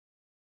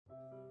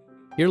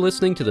You're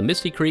listening to the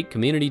Misty Creek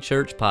Community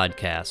Church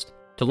podcast.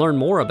 To learn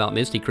more about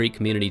Misty Creek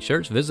Community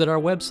Church, visit our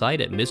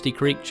website at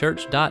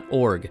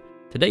mistycreekchurch.org.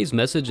 Today's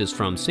message is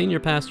from Senior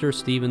Pastor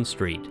Stephen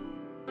Street.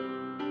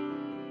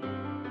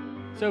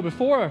 So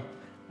before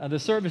the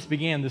service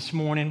began this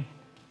morning,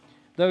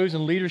 those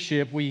in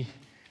leadership, we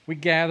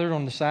gathered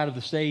on the side of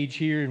the stage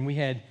here, and we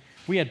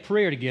had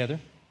prayer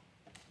together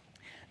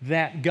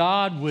that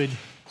God would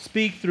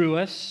speak through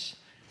us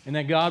and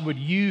that God would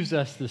use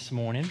us this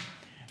morning.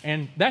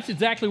 And that's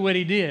exactly what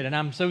he did. And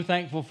I'm so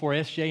thankful for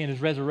SJ and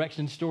his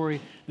resurrection story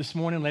this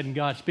morning, letting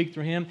God speak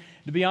through him.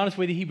 To be honest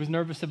with you, he was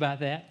nervous about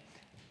that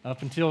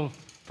up until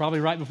probably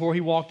right before he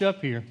walked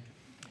up here.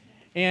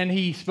 And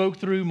he spoke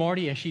through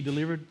Marty as she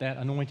delivered that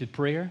anointed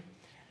prayer.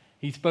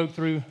 He spoke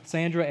through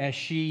Sandra as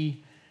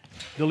she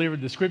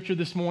delivered the scripture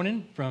this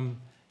morning from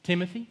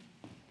Timothy.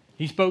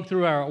 He spoke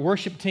through our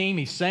worship team.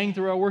 He sang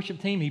through our worship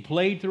team. He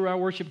played through our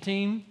worship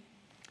team.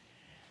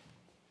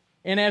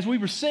 And as we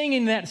were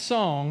singing that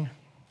song,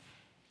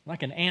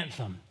 like an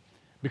anthem,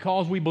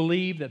 because we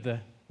believe that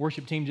the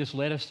worship team just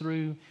led us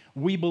through,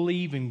 we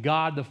believe in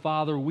God the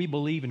Father, we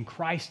believe in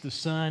Christ the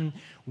Son,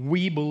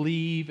 we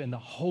believe in the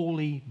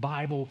Holy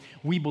Bible,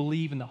 we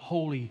believe in the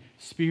Holy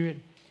Spirit.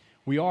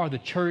 We are the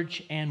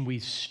church and we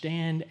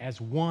stand as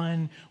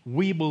one.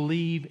 We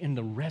believe in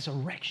the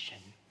resurrection.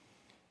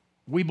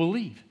 We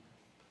believe.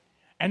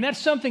 And that's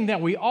something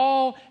that we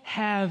all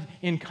have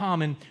in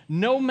common,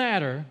 no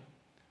matter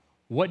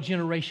what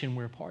generation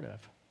we're a part of.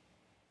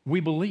 We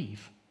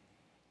believe.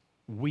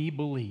 We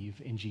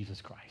believe in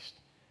Jesus Christ.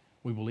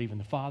 We believe in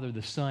the Father,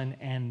 the Son,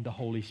 and the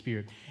Holy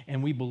Spirit.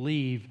 And we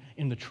believe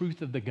in the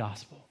truth of the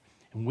gospel.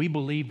 And we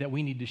believe that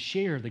we need to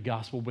share the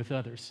gospel with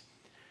others.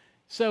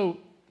 So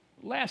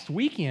last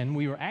weekend,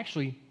 we were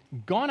actually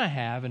going to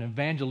have an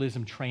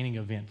evangelism training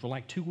event for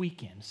like 2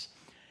 weekends.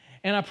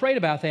 And I prayed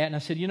about that, and I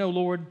said, you know,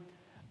 Lord,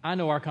 I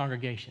know our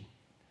congregation.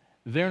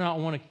 They're not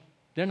going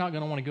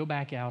to want to go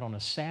back out on a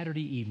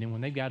Saturday evening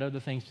when they've got other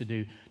things to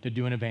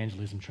do an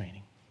evangelism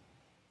training.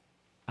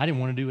 I didn't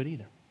want to do it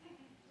either.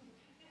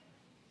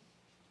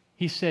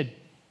 He said,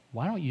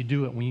 why don't you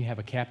do it when you have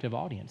a captive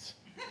audience?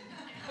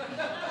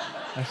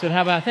 I said,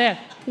 how about that?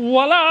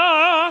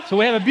 Voila! So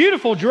we have a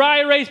beautiful dry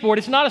erase board.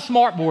 It's not a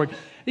smart board.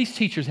 These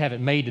teachers have it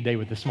made today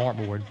with the smart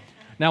board.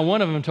 Now,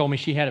 one of them told me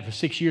she had it for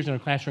 6 years in her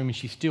classroom and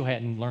she still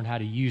hadn't learned how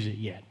to use it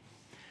yet.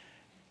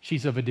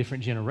 She's of a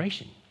different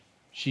generation.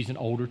 She's an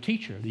older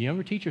teacher. The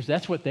younger teachers,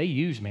 that's what they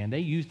use, man. They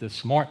use the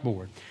smart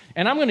board.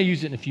 And I'm going to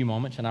use it in a few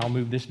moments, and I'll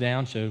move this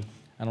down, so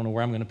I don't know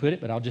where I'm going to put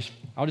it, but I'll just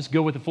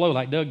go with the flow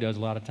like Doug does a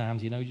lot of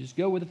times, you know, just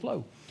go with the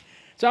flow.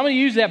 So I'm going to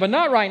use that, but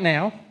not right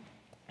now.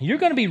 You're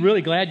going to be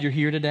really glad you're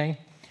here today.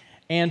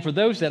 And for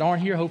those that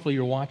aren't here, hopefully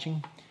you're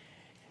watching,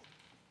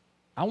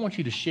 I want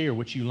you to share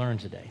what you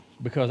learned today,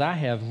 because I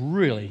have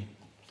really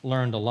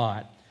learned a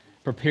lot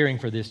preparing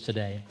for this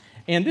today.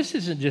 And this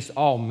isn't just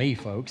all me,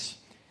 folks.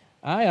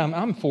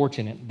 I'm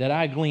fortunate that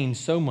I gleaned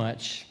so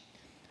much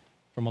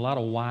from a lot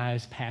of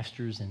wise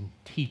pastors and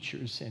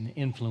teachers and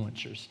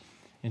influencers.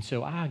 And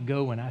so I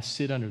go and I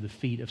sit under the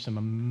feet of some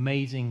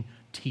amazing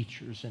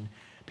teachers and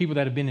people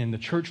that have been in the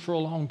church for a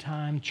long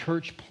time,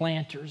 church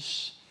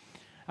planters.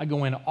 I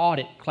go in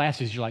audit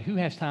classes. You're like, who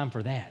has time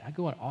for that? I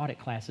go in audit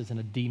classes in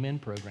a D-Min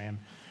program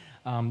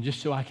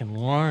just so I can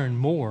learn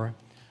more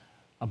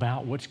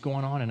about what's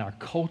going on in our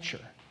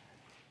culture.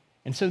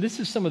 And so this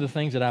is some of the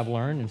things that I've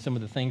learned and some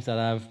of the things that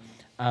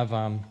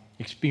I've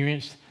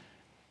experienced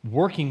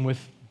working with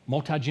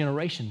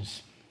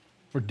multi-generations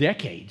for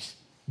decades,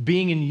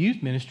 being in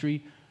youth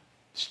ministry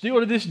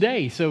still to this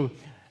day. So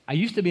I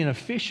used to be an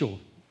official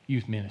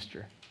youth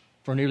minister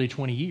for nearly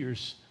 20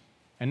 years,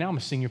 and now I'm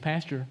a senior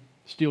pastor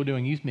still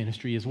doing youth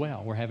ministry as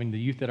well. We're having the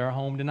youth at our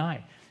home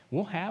tonight.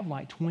 We'll have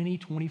like 20,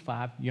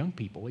 25 young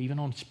people, even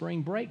on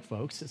spring break,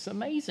 folks. It's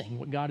amazing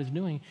what God is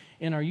doing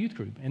in our youth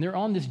group. And they're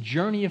on this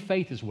journey of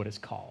faith is what it's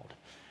called.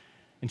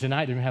 And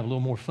tonight they're going to have a little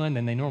more fun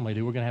than they normally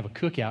do. We're going to have a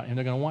cookout, and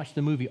they're going to watch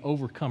the movie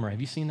Overcomer.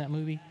 Have you seen that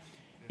movie?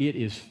 It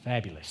is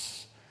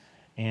fabulous.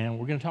 And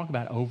we're going to talk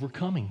about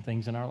overcoming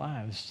things in our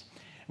lives.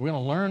 We're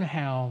going to learn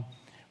how,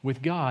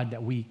 with God,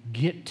 that we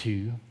get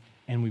to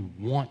and we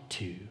want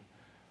to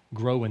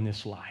grow in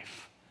this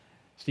life.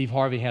 Steve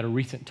Harvey had a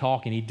recent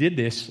talk, and he did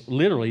this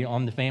literally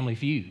on the Family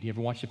Feud. You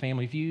ever watch the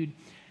Family Feud?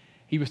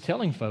 He was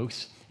telling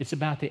folks it's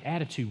about the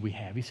attitude we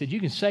have. He said, you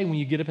can say when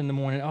you get up in the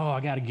morning, oh,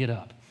 I got to get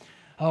up.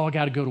 Oh, I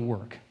got to go to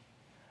work.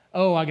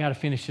 Oh, I got to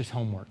finish this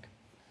homework.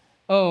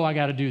 Oh, I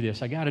got to do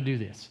this. I got to do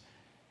this.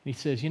 And he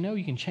says, you know,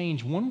 you can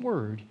change one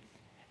word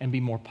and be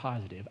more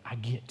positive. I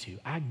get to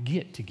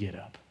get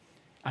up.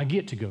 I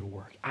get to go to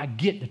work. I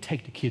get to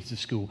take the kids to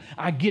school.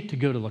 I get to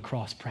go to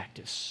lacrosse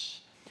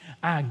practice.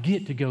 I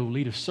get to go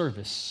lead a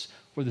service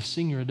for the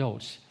senior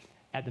adults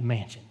at the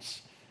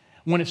mansions.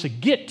 When it's a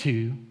get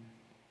to,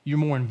 you're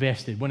more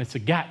invested. When it's a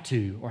got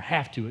to or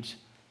have to,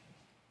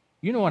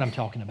 you know what I'm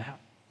talking about.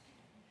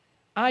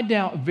 I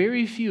doubt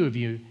very few of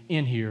you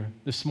in here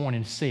this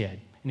morning said,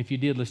 and if you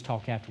did, let's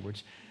talk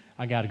afterwards,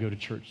 I got to go to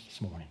church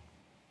this morning,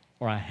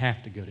 or I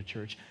have to go to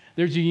church.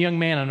 There's a young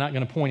man, I'm not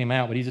going to point him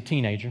out, but he's a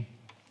teenager.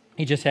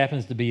 He just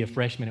happens to be a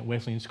freshman at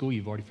Wesleyan School.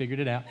 You've already figured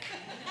it out.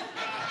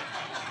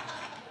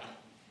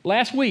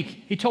 Last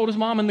week, he told his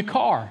mom in the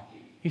car,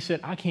 he said,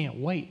 I can't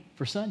wait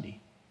for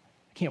Sunday.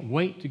 I can't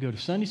wait to go to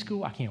Sunday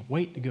school. I can't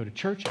wait to go to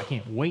church. I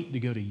can't wait to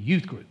go to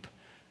youth group.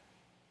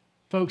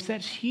 Folks,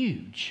 that's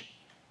huge.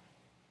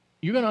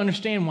 You're going to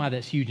understand why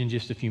that's huge in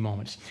just a few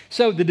moments.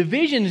 So the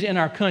divisions in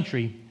our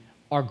country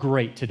are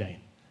great today.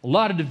 A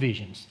lot of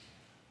divisions.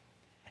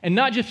 And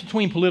not just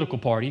between political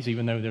parties,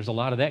 even though there's a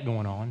lot of that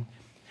going on.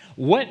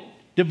 What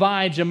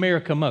divides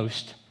America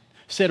most,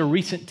 said a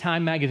recent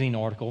Time magazine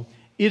article,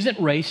 isn't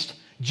race,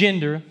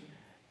 gender,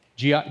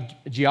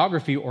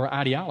 geography, or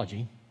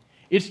ideology.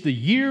 It's the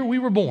year we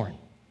were born.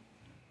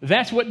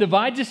 That's what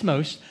divides us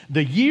most,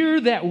 the year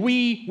that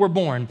we were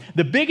born.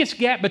 The biggest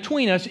gap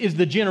between us is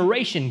the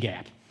generation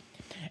gap.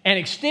 An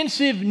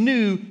extensive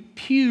new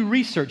Pew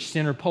Research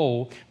Center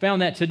poll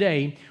found that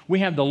today we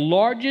have the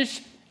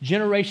largest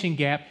generation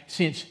gap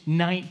since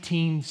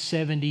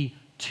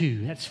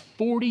 1972. That's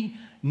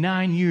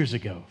 49 years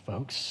ago,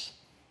 folks.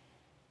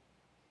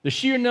 The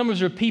sheer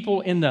numbers of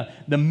people in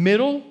the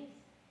middle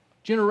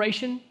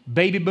generation,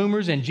 baby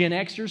boomers and Gen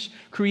Xers,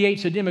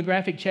 creates a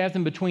demographic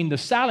chasm between the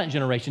silent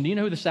generation. Do you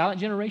know who the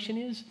silent generation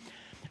is?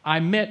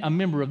 I met a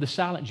member of the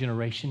silent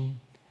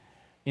generation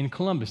in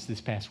Columbus this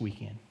past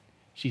weekend.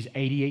 She's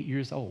 88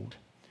 years old.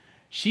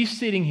 She's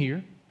sitting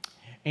here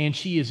and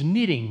she is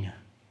knitting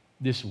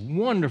this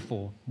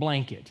wonderful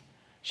blanket.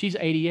 She's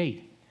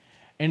 88.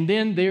 And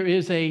then there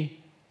is a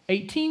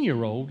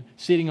 18-year-old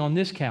sitting on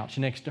this couch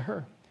next to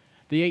her.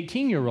 The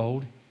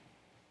 18-year-old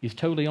is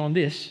totally on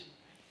this.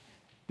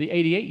 The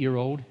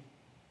 88-year-old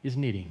is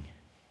knitting.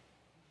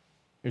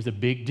 There's a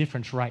big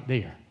difference right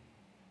there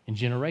in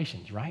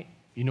generations, right?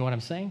 You know what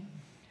I'm saying?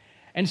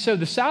 And so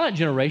the silent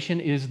generation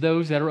is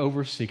those that are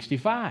over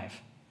 65.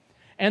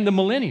 And the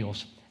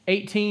millennials,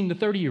 18 to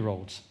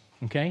 30-year-olds,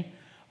 okay?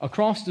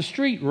 Across the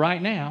street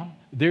right now,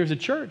 there's a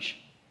church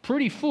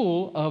pretty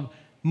full of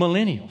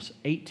millennials,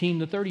 18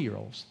 to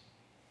 30-year-olds.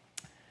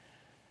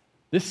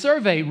 This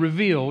survey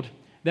revealed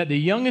that the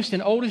youngest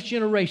and oldest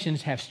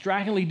generations have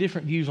strikingly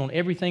different views on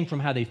everything from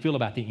how they feel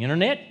about the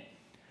internet.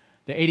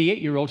 The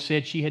 88-year-old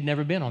said she had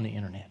never been on the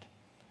internet.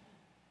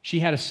 She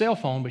had a cell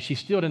phone, but she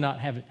still did not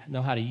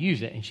know how to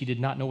use it, and she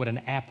did not know what an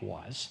app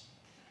was.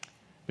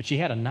 But she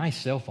had a nice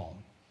cell phone.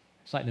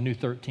 It's like the new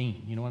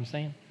 13, you know what I'm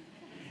saying?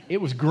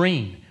 It was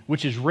green,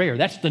 which is rare.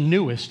 That's the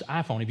newest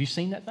iPhone. Have you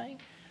seen that thing?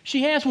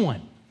 She has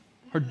one.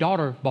 Her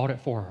daughter bought it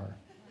for her.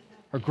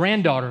 Her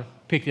granddaughter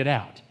picked it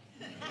out.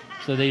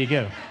 So there you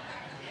go.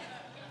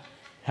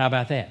 How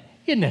about that?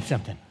 Isn't that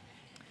something?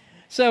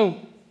 So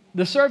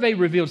the survey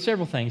revealed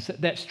several things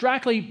that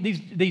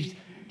strikingly, these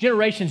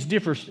generations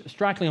differ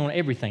strikingly on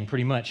everything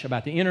pretty much,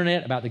 about the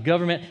internet, about the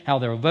government, how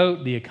they'll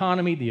vote, the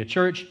economy, the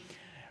church,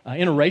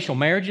 interracial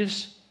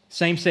marriages,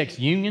 same-sex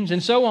unions,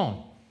 and so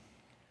on.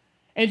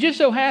 And it just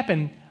so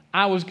happened,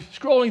 I was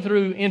scrolling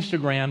through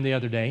Instagram the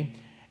other day,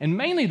 and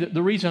mainly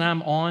the reason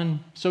I'm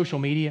on social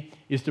media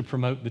is to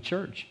promote the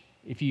church.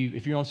 If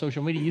you're on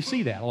social media, you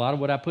see that. A lot of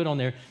what I put on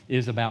there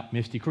is about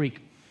Misty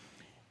Creek.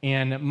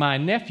 And my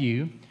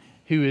nephew,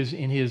 who is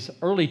in his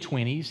early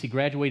 20s, he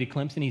graduated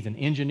Clemson, he's an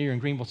engineer in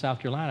Greenville, South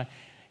Carolina,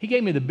 he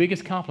gave me the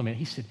biggest compliment.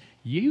 He said,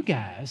 you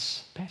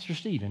guys, Pastor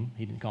Stephen,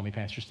 he didn't call me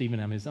Pastor Stephen,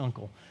 I'm his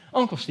uncle.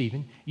 Uncle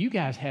Stephen, you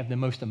guys have the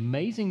most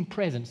amazing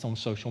presence on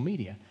social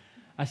media.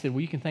 I said,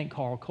 well, you can thank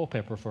Carl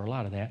Culpepper for a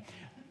lot of that,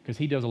 because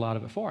he does a lot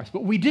of it for us.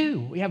 But we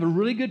do. We have a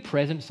really good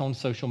presence on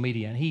social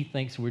media, and he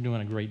thinks we're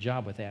doing a great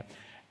job with that.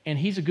 And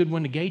he's a good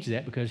one to gauge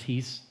that because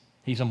he's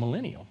a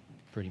millennial,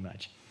 pretty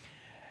much.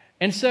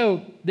 And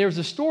so there's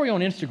a story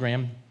on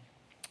Instagram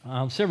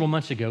several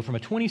months ago from a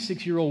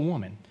 26-year-old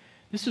woman.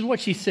 This is what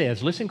she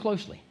says. Listen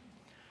closely.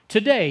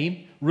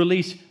 Today,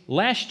 release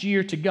last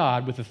year to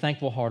God with a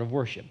thankful heart of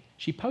worship.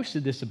 She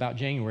posted this about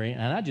January,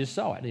 and I just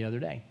saw it the other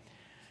day.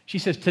 She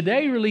says,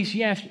 today, release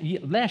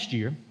last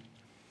year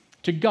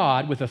to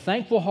God with a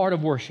thankful heart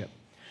of worship.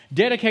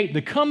 Dedicate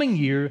the coming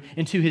year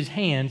into His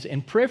hands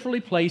and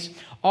prayerfully place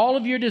all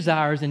of your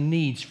desires and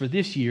needs for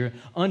this year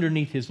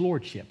underneath His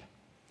lordship.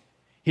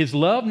 His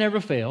love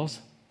never fails.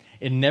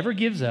 It never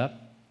gives up.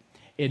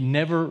 It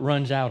never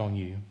runs out on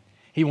you.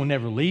 He will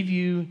never leave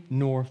you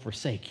nor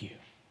forsake you.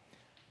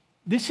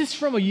 This is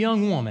from a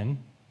young woman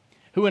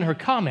who in her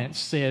comments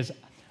says,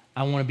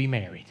 I want to be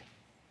married.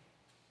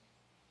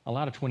 A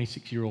lot of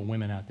 26-year-old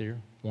women out there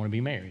want to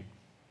be married.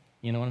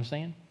 You know what I'm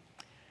saying?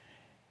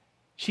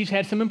 She's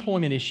had some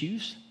employment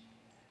issues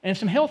and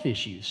some health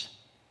issues.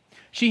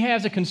 She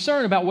has a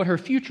concern about what her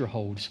future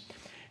holds.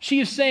 She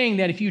is saying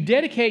that if you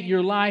dedicate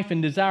your life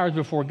and desires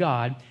before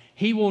God,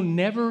 He will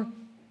never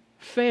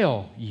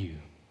fail you.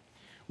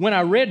 When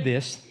I read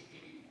this,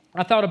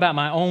 I thought about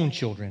my own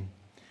children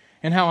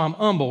and how I'm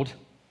humbled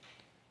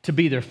to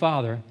be their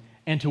father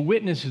and to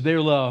witness their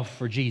love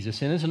for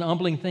Jesus. And it's an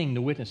humbling thing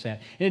to witness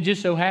that. And it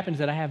just so happens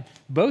that I have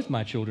both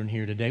my children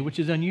here today, which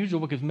is unusual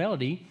because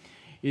Melody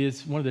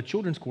is one of the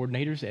children's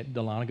coordinators at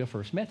Dahlonega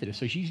First Methodist.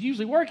 So she's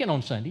usually working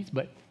on Sundays,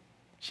 but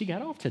she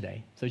got off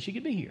today so she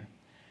could be here.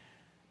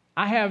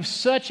 I have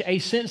such a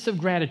sense of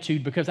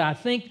gratitude because I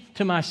think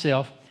to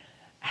myself,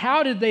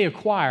 how did they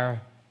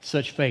acquire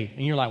such faith?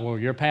 And you're like, well,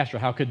 you're a pastor.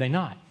 How could they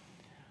not?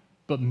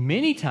 But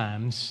many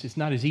times, it's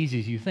not as easy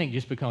as you think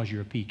just because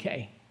you're a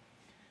PK.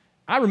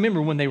 I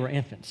remember when they were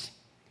infants.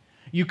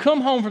 You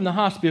come home from the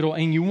hospital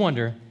and you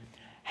wonder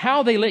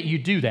how they let you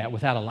do that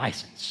without a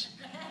license.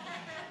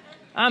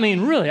 I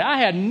mean, really, I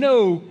had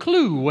no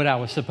clue what I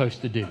was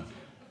supposed to do.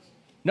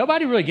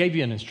 Nobody really gave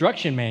you an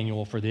instruction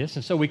manual for this.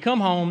 And so we come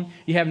home,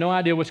 you have no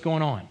idea what's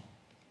going on.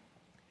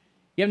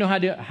 You have no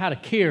idea how to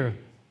care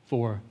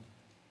for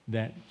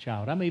that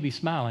child. I may be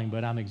smiling,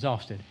 but I'm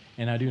exhausted,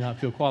 and I do not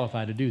feel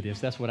qualified to do this.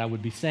 That's what I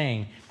would be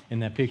saying in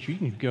that picture. You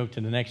can go to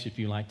the next if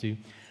you like to.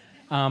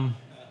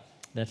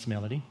 That's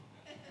Melody.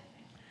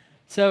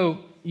 So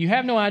you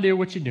have no idea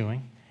what you're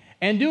doing.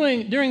 And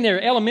during their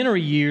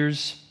elementary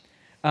years,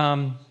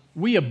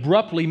 we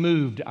abruptly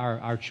moved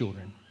our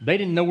children. They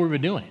didn't know we were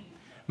doing it.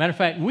 Matter of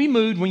fact, we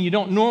moved when you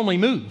don't normally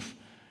move.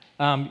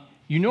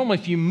 You normally,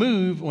 if you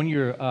move when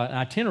you're an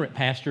itinerant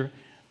pastor,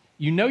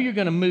 you know you're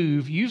going to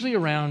move usually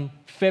around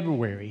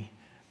February.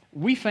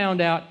 We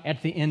found out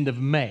at the end of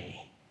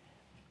May,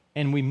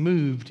 and we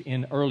moved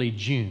in early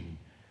June.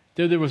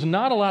 So there was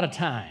not a lot of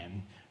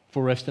time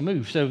for us to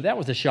move. So that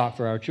was a shock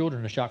for our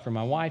children, a shock for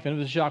my wife, and it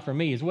was a shock for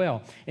me as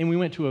well. And we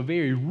went to a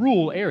very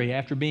rural area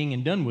after being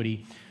in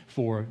Dunwoody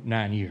for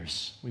 9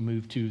 years. We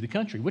moved to the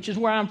country, which is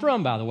where I'm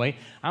from, by the way.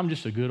 I'm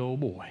just a good old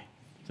boy.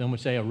 Some would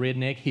say a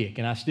redneck hick,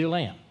 and I still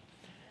am.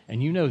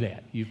 And you know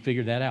that. You've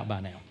figured that out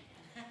by now.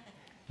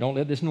 Don't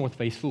let this North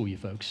Face fool you,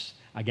 folks.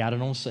 I got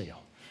it on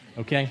sale,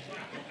 okay?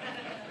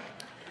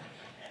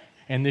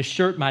 And this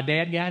shirt, my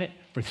dad got it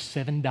for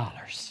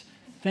 $7.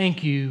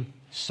 Thank you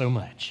so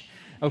much.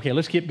 Okay,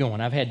 let's keep going.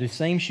 I've had the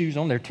same shoes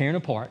on. They're tearing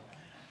apart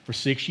for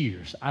 6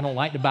 years. I don't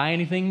like to buy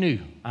anything new.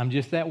 I'm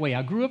just that way.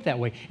 I grew up that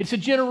way. It's a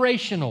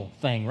generational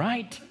thing,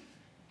 right?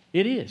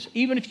 It is.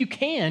 Even if you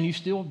can, you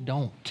still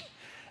don't.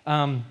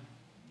 Young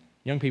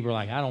people are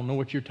like, I don't know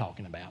what you're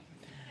talking about.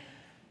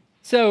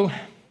 So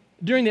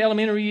during the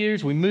elementary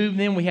years, we moved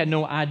them. We had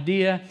no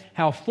idea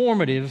how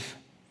formative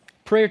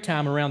prayer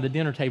time around the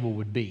dinner table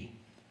would be.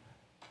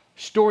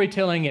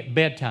 Storytelling at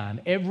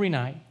bedtime every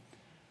night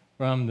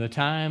from the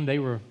time they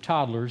were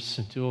toddlers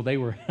until they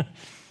were,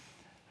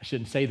 I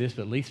shouldn't say this,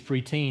 but at least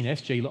preteen,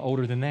 SJ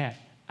older than that.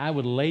 I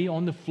would lay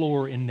on the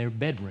floor in their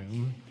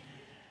bedroom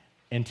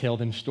and tell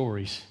them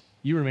stories.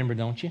 You remember,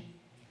 don't you?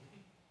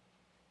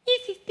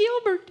 This is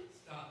Gilbert.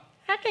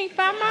 I can't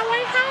find my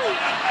way home.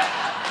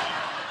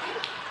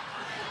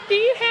 Do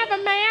you have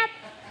a map?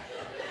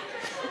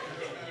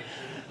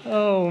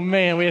 Oh,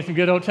 man, we had some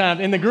good old times.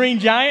 And the Green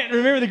Giant,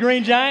 remember the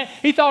Green Giant?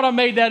 He thought I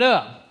made that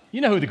up.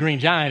 You know who the Green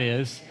Giant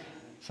is.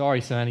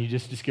 Sorry, son, you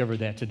just discovered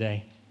that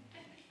today.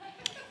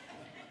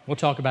 We'll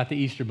talk about the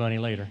Easter Bunny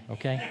later,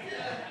 okay?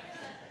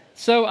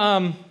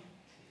 So,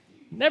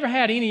 never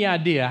had any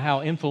idea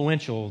how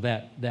influential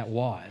that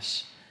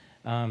was.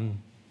 You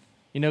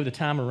know, the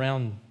time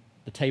around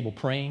the table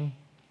praying,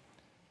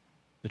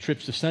 the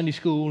trips to Sunday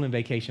school and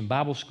vacation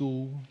Bible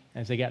school,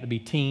 as they got to be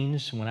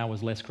teens when I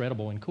was less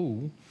credible and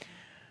cool.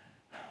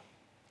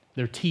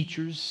 Their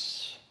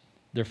teachers,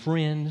 their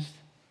friends,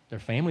 their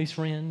family's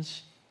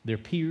friends, their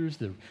peers,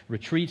 the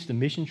retreats, the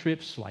mission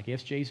trips, like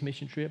SJ's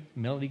mission trip,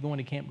 Melody going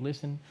to Camp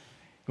Glisten,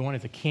 going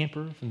as a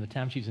camper from the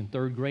time she was in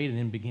 3rd grade and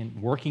then began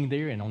working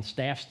there and on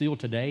staff still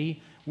today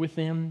with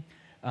them.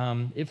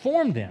 It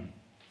formed them.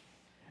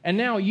 And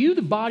now you,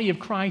 the body of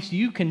Christ,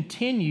 you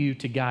continue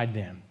to guide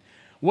them.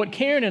 What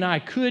Karen and I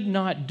could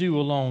not do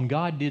alone,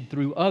 God did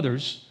through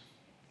others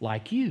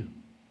like you,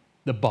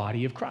 the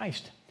body of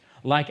Christ,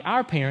 like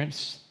our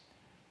parents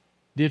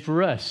did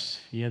for us.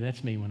 Yeah,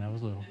 that's me when I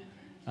was little.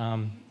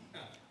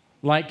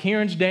 Like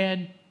Karen's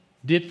dad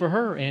did for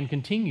her and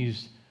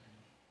continues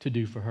to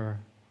do for her.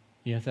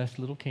 Yes, that's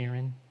little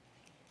Karen.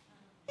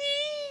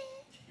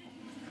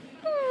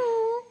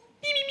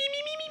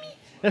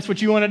 That's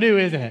what you want to do,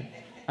 isn't it?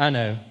 I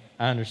know.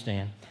 I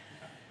understand.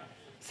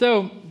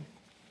 So,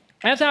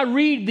 as I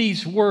read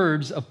these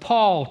words of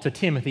Paul to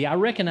Timothy, I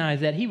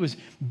recognize that he was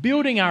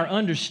building our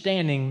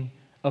understanding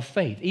of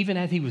faith, even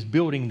as he was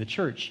building the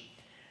church.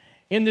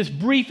 In this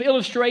brief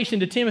illustration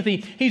to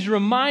Timothy, he's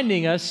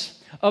reminding us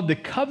of the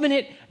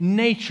covenant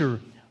nature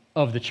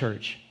of the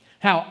church,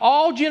 how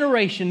all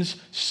generations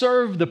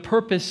serve the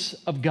purpose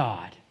of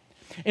God.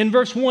 In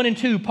verse 1 and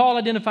 2, Paul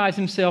identifies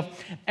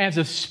himself as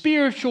a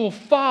spiritual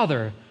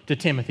father to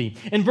Timothy.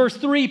 In verse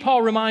 3,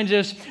 Paul reminds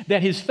us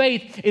that his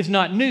faith is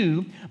not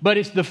new, but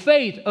it's the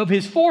faith of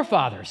his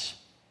forefathers.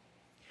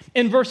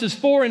 In verses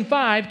 4 and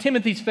 5,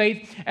 Timothy's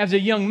faith as a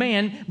young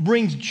man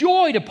brings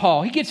joy to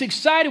Paul. He gets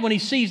excited when he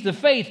sees the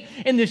faith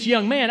in this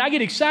young man. I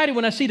get excited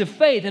when I see the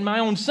faith in my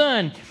own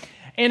son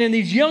and in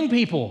these young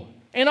people.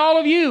 And all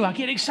of you, I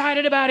get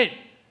excited about it.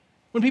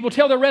 When people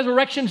tell their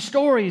resurrection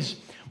stories,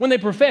 when they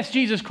profess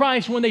Jesus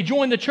Christ, when they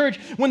join the church,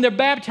 when they're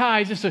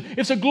baptized,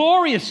 it's a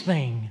glorious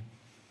thing.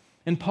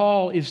 And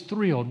Paul is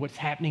thrilled what's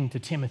happening to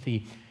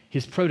Timothy,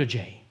 his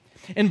protege.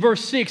 In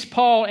verse 6,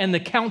 Paul and the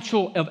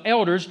council of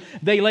elders,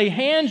 they lay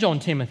hands on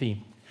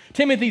Timothy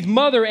Timothy's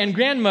mother and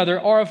grandmother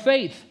are of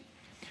faith.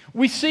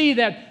 We see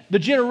that the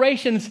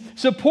generations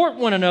support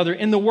one another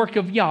in the work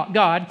of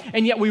God,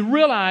 and yet we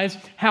realize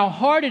how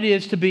hard it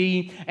is to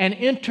be an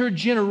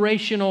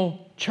intergenerational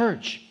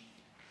church.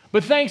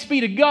 But thanks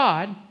be to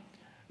God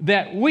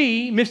that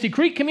we, Misty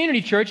Creek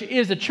Community Church,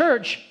 is a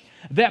church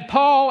that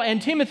Paul and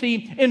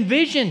Timothy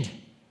envisioned.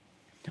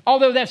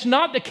 Although that's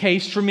not the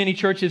case for many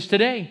churches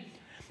today.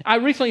 I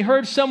recently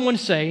heard someone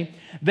say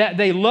that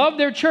they love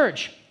their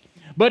church,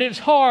 but it's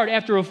hard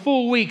after a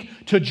full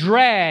week to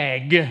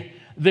drag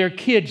their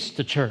kids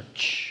to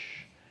church.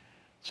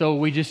 So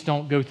we just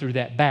don't go through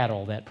that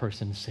battle, that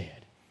person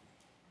said.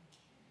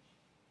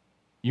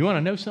 You want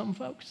to know something,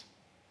 folks?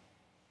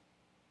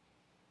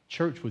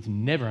 Church was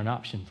never an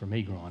option for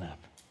me growing up.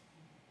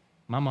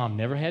 My mom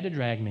never had to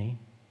drag me.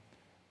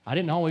 I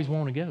didn't always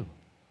want to go.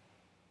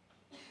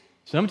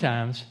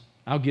 Sometimes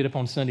I'll get up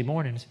on Sunday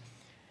mornings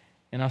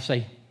and I'll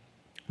say,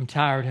 I'm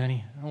tired,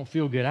 honey. I don't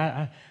feel good.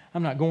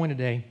 I'm not going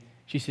today.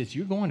 She says,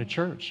 you're going to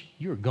church.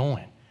 You're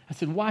going. I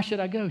said, why should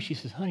I go? She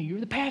says, honey, you're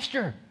the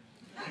pastor.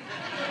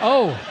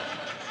 Oh.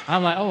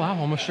 I'm like, oh, I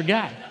almost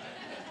forgot.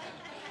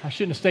 I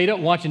shouldn't have stayed up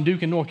watching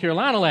Duke in North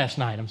Carolina last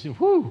night. I'm saying,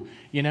 whoo,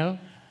 you know.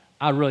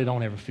 I really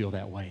don't ever feel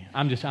that way.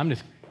 I'm just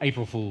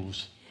April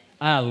Fools.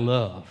 I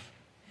love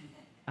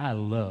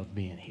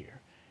being here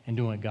and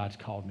doing what God's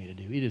called me to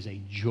do. It is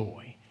a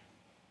joy.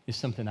 It's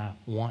something I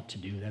want to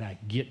do, that I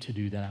get to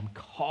do, that I'm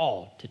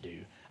called to do.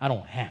 I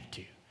don't have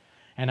to.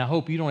 And I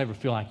hope you don't ever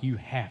feel like you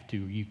have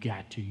to, or you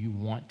got to, you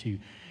want to,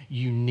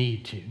 you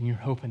need to. And you're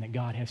hoping that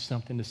God has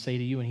something to say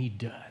to you, and He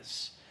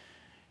does.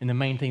 And the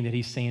main thing that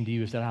He's saying to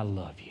you is that I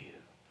love you.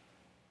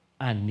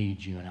 I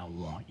need you, and I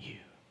want you.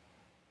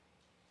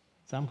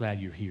 So I'm glad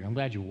you're here. I'm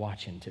glad you're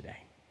watching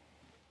today.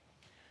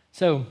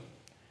 So,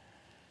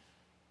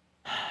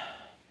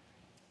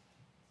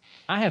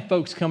 I have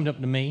folks come up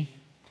to me,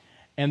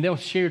 and they'll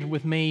share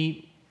with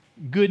me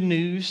good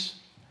news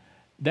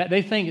that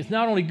they think it's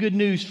not only good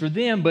news for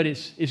them, but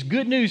it's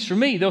good news for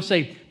me. They'll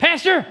say,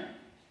 Pastor,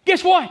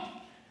 guess what?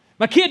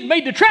 My kid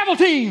made the travel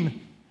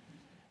team.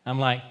 I'm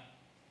like,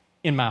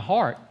 in my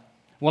heart,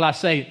 well, I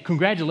say,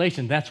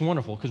 congratulations, that's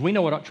wonderful, because we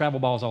know what travel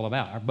ball is all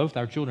about. Both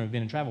our children have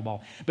been in travel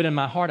ball. But in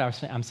my heart,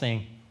 I'm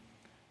saying,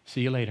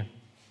 see you later.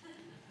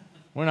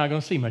 We're not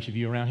going to see much of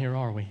you around here,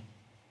 are we?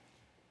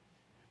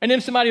 And then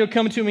somebody will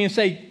come to me and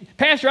say,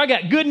 Pastor, I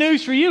got good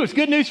news for you. It's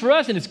good news for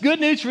us, and it's good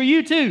news for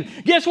you too.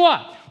 Guess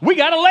what? We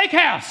got a lake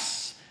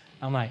house.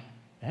 I'm like,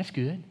 that's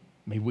good.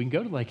 Maybe we can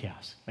go to the lake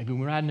house. Maybe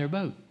we're riding their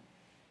boat.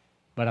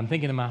 But I'm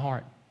thinking in my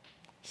heart,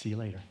 see you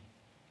later.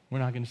 We're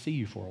not going to see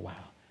you for a while.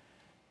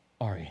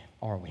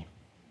 Are we?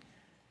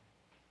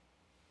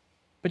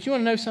 But you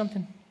want to know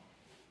something?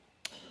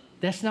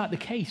 That's not the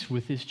case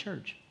with this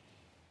church.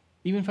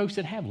 Even folks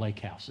that have lake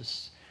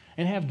houses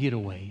and have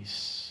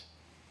getaways.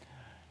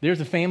 There's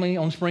a family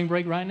on spring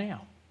break right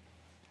now.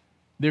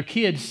 Their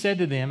kids said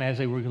to them as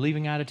they were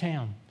leaving out of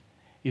town,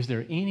 is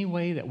there any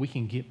way that we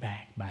can get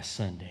back by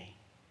Sunday?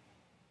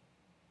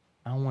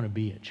 I want to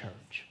be at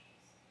church.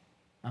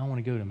 I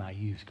want to go to my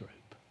youth group.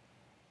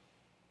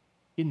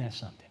 Isn't that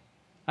something?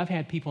 I've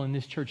had people in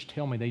this church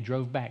tell me they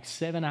drove back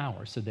 7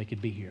 hours so they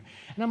could be here.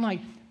 And I'm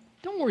like,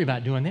 don't worry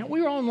about doing that.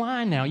 We're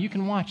online now. You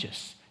can watch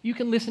us. You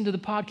can listen to the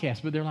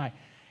podcast. But they're like,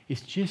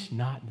 it's just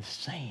not the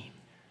same.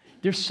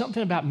 There's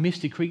something about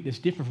Misty Creek that's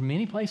different from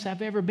any place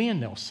I've ever been,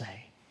 they'll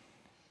say.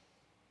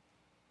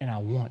 And I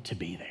want to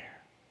be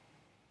there.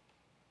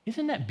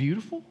 Isn't that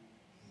beautiful?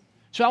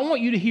 So I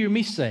want you to hear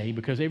me say,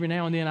 because every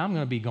now and then I'm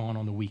going to be gone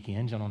on the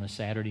weekends and on a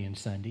Saturday and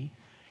Sunday.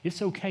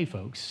 It's okay,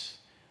 folks.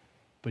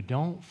 But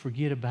don't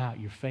forget about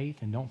your faith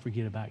and don't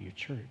forget about your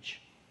church.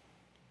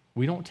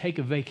 We don't take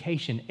a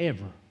vacation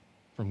ever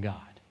from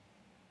God.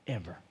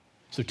 Ever.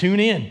 So tune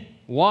in,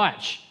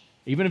 watch,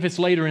 even if it's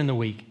later in the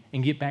week,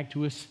 and get back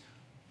to us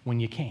when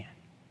you can.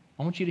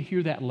 I want you to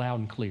hear that loud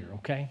and clear,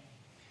 okay?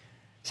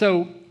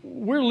 So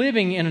we're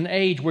living in an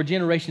age where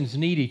generations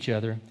need each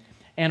other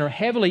and are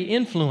heavily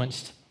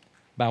influenced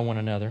by one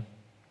another,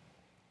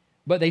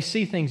 but they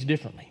see things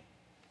differently.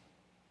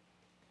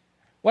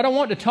 What I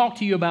want to talk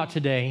to you about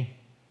today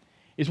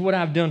is what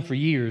I've done for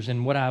years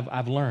and what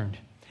I've learned.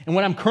 And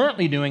what I'm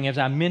currently doing as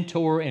I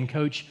mentor and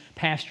coach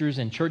pastors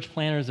and church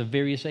planners of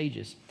various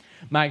ages.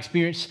 My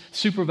experience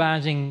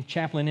supervising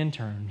chaplain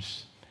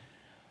interns,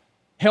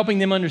 helping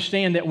them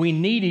understand that we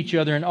need each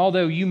other, and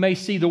although you may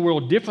see the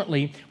world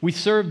differently, we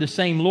serve the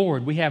same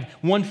Lord. We have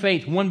one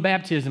faith, one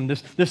baptism,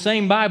 the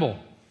same Bible.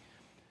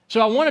 So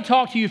I want to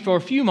talk to you for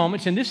a few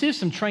moments, and this is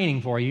some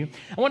training for you.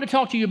 I want to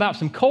talk to you about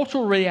some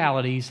cultural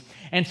realities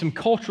and some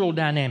cultural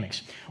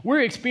dynamics.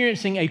 We're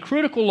experiencing a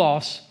critical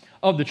loss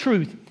of the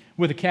truth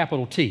with a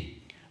capital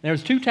T.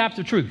 There's two types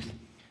of truth.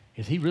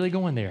 Is he really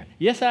going there?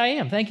 Yes, I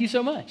am. Thank you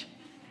so much.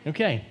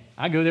 Okay,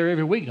 I go there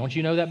every week. Don't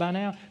you know that by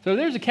now? So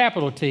there's a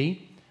capital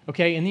T,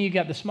 okay, and then you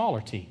got the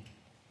smaller T.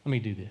 Let me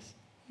do this.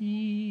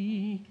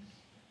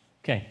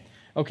 Okay.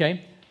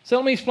 So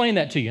let me explain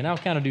that to you, and I'll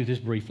kind of do this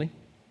briefly.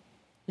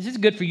 This is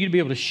good for you to be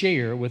able to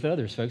share with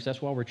others, folks.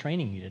 That's why we're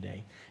training you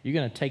today. You're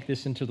going to take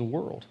this into the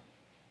world.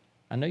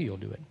 I know you'll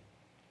do it.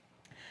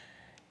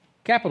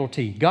 Capital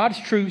T, God's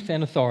truth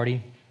and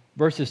authority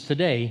versus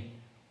today,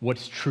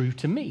 what's true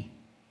to me,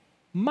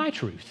 my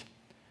truth.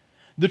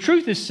 The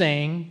truth is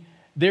saying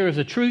there is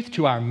a truth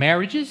to our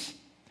marriages,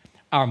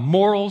 our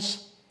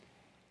morals,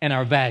 and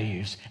our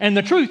values. And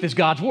the truth is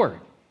God's Word.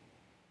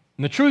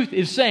 And the truth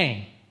is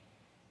saying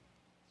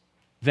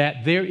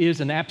that there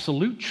is an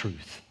absolute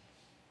truth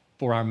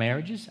for our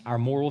marriages, our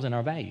morals, and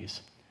our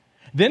values.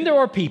 Then there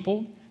are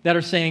people that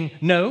are saying,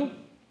 no,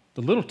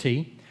 the little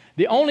t,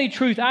 the only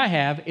truth I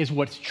have is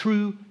what's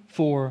true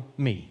for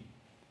me.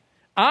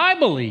 I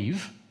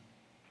believe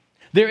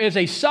there is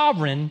a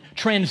sovereign,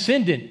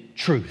 transcendent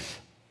truth.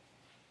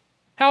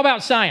 How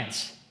about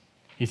science?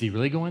 Is he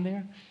really going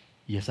there?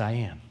 Yes, I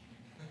am.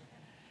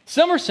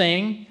 Some are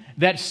saying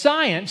that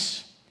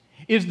science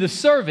is the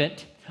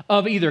servant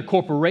of either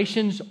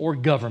corporations or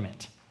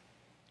government.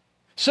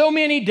 So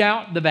many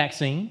doubt the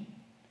vaccine,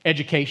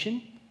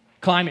 education,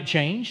 climate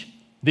change,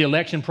 the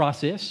election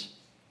process,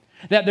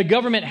 that the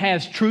government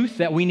has truth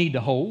that we need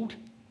to hold.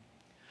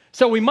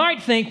 So we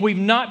might think we've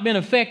not been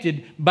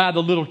affected by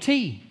the little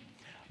t,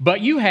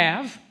 but you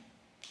have.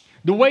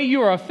 The way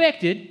you are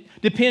affected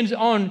depends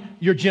on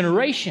your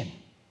generation.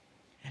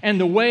 And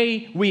the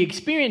way we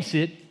experience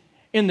it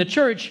in the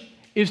church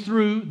is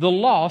through the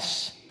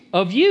loss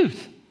of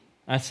youth.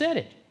 I said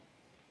it.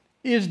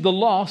 Is the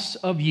loss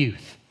of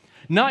youth.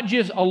 Not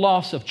just a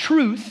loss of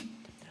truth,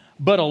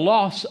 but a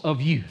loss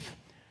of youth.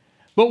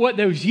 But what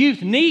those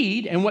youth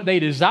need and what they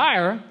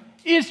desire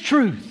is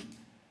truth.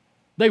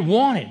 They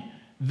want it.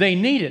 They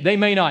need it. They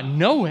may not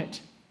know it,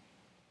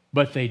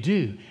 but they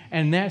do.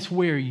 And that's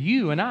where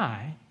you and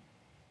I,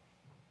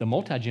 the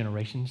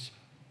multi-generations,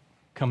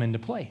 come into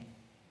play.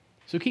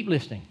 So keep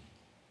listening.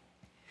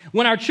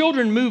 When our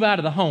children move out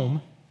of the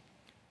home,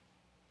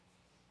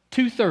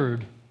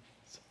 2/3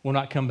 will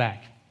not come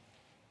back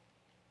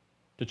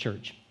to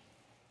church.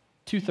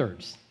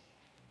 2/3.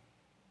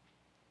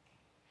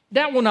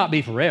 That will not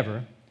be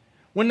forever.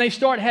 When they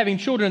start having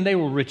children, they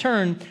will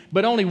return,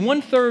 but only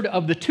 1/3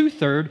 of the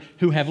 2/3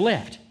 who have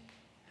left.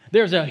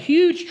 There's a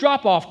huge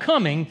drop-off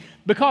coming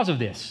because of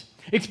this,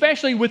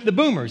 especially with the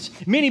boomers.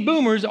 Many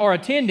boomers are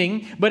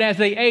attending, but as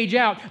they age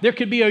out, there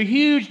could be a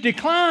huge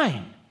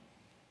decline.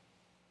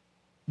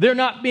 They're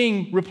not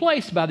being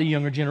replaced by the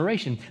younger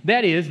generation.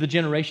 That is the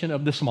generation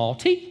of the small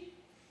t.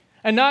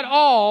 And not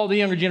all the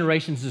younger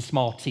generation is the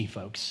small t,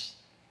 folks.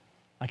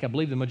 Like I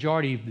believe the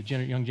majority of the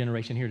young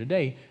generation here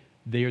today,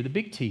 they are the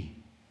big T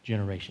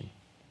generation.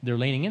 They're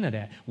leaning into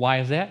that. Why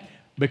is that?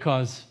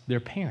 Because their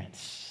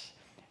parents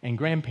and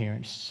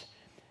grandparents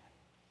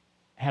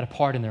had a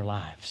part in their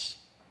lives.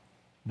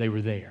 They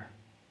were there.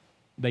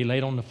 They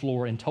laid on the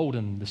floor and told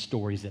them the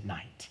stories at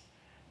night.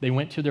 They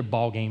went to their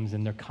ball games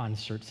and their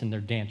concerts and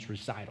their dance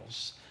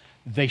recitals.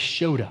 They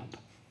showed up.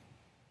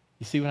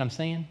 You see what I'm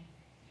saying?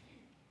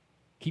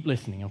 Keep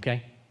listening,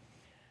 okay?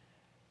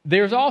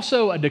 There's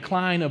also a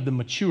decline of the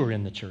mature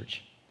in the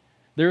church.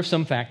 There are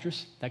some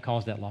factors that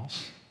cause that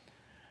loss.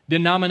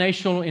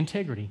 Denominational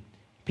integrity.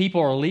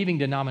 People are leaving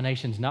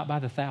denominations not by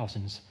the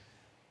thousands,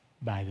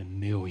 by the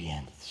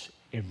millions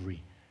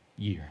every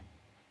year.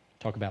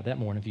 Talk about that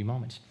more in a few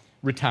moments.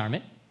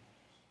 Retirement,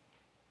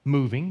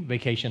 moving,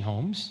 vacation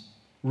homes,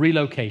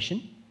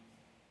 relocation.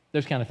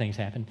 Those kind of things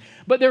happen.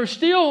 But there are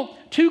still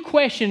two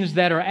questions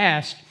that are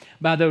asked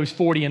by those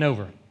 40 and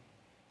over.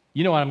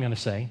 You know what I'm going to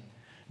say.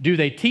 Do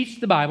they teach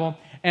the Bible,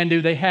 and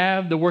do they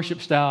have the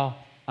worship style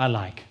I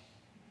like?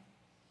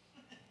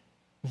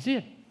 That's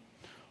it.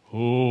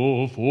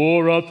 Oh,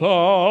 for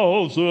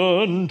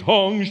 1,000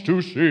 tongues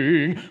to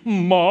sing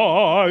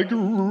my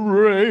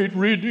great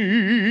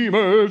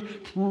Redeemer's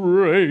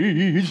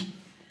praise.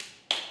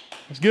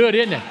 That's good,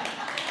 isn't it?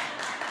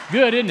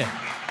 Good, isn't it?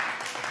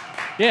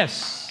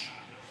 Yes.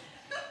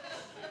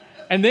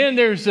 And then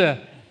there's the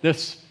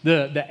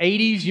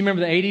 80s. You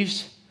remember the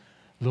 80s?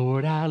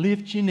 Lord, I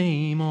lift your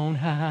name on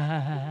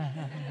high.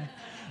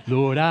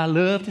 Lord, I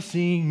love to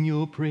sing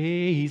your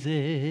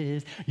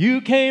praises. You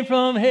came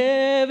from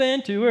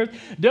heaven to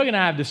earth. Doug and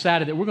I have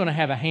decided that we're going to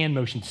have a hand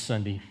motion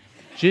Sunday.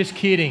 Just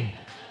kidding.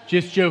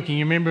 Just joking.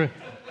 You remember?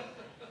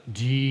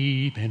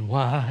 Deep and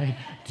wide,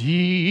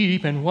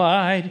 deep and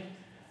wide.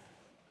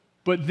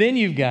 But then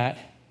you've got,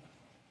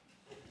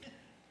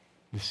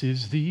 this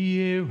is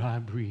the air I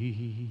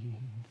breathe.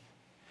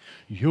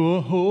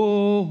 Your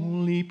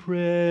holy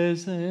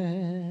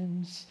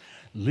presence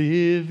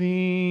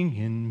living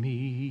in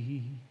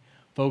me.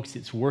 Folks,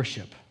 it's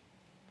worship,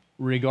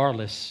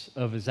 regardless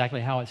of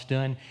exactly how it's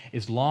done,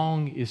 as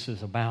long as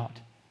it's about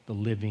the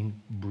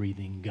living,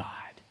 breathing God.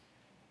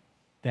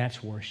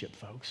 That's worship,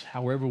 folks,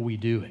 however we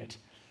do it.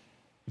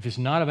 If it's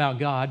not about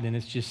God, then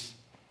it's just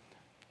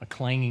a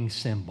clanging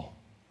cymbal,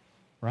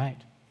 right?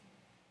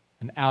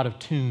 An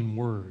out-of-tune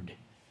word.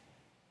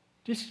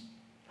 Just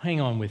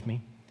hang on with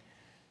me.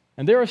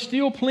 And there are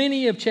still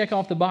plenty of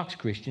check-off-the-box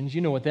Christians.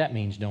 You know what that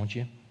means, don't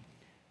you?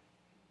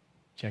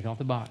 Check off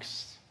the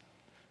box.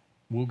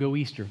 We'll go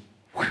Easter.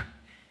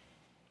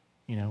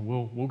 You know,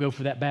 we'll go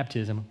for that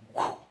baptism.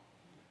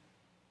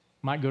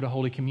 Might go to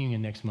Holy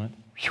Communion next month.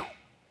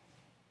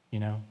 You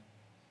know.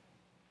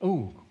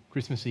 Oh,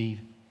 Christmas Eve.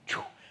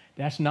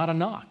 That's not a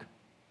knock.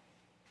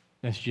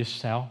 That's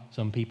just how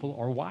some people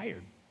are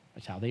wired.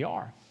 That's how they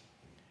are.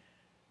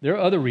 There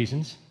are other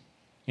reasons.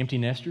 Empty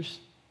nesters,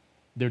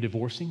 they're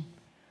divorcing.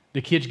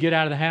 The kids get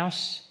out of the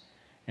house,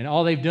 and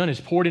all they've done is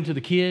poured into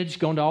the kids,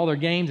 gone to all their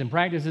games and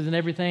practices and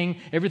everything.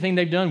 Everything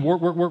they've done,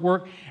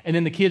 work. And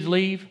then the kids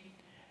leave,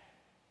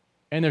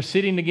 and they're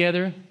sitting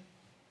together,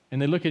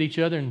 and they look at each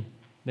other, and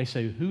they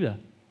say, who the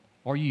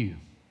are you?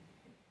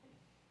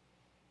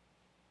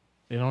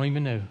 They don't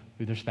even know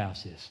who their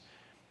spouse is.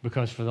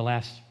 Because for the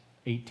last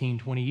 18,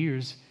 20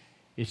 years,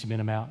 it's been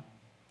about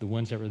the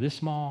ones that were this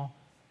small,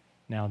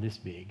 now this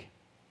big.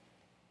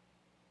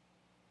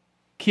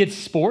 Kids'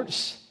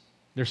 sports,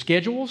 their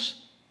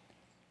schedules,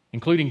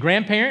 including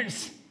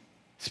grandparents,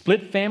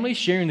 split families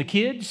sharing the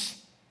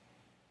kids,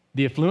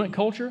 the affluent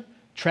culture,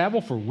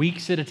 travel for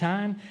weeks at a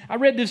time. I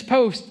read this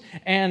post,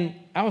 and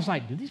I was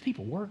like, do these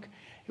people work?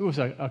 It was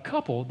a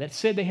couple that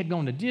said they had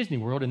gone to Disney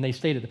World, and they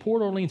stayed at the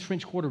Port Orleans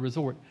French Quarter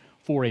Resort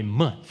for a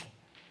month.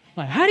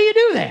 I'm like, how do you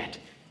do that?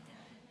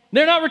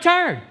 They're not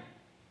retired.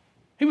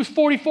 He was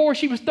 44,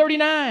 she was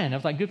 39. I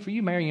was like, good for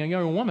you marrying a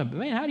younger woman, but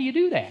man, how do you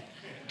do that?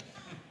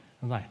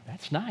 I was like,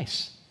 that's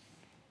nice.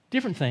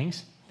 Different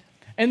things.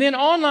 And then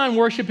online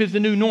worship is the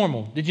new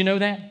normal. Did you know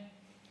that?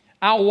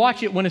 I'll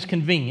watch it when it's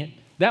convenient.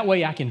 That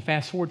way I can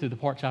fast forward through the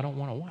parts I don't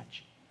want to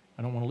watch.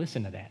 I don't want to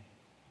listen to that.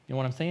 You know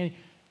what I'm saying?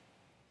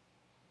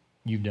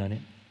 You've done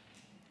it.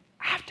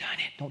 I've done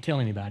it. Don't tell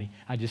anybody.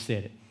 I just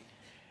said it.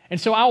 And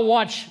so I'll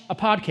watch a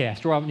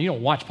podcast, or you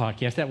don't watch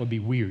podcasts. That would be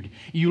weird.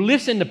 You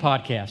listen to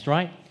podcasts,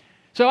 right?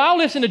 So I'll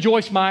listen to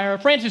Joyce Meyer,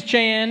 Francis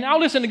Chan. I'll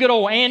listen to good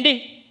old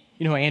Andy.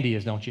 You know who Andy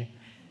is, don't you?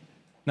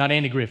 Not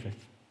Andy Griffith.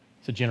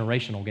 It's a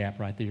generational gap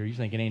right there. You're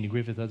thinking Andy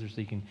Griffith, others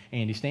thinking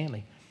Andy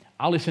Stanley.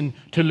 I'll listen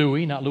to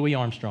Louis, not Louis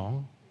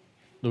Armstrong,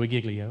 Louis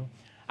Giglio.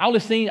 I'll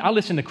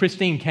listen to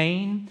Christine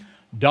Kane,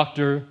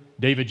 Dr.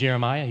 David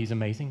Jeremiah. He's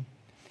amazing.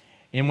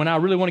 And when I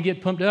really want to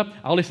get pumped up,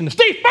 I'll listen to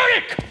Steve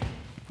Furtick.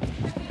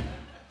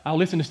 I'll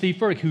listen to Steve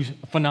Furtick, who's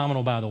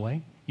phenomenal, by the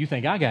way. You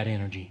think I got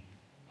energy.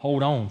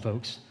 Hold on,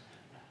 folks.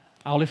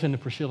 I'll listen to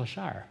Priscilla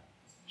Shirer.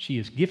 She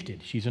is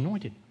gifted. She's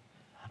anointed.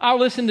 I'll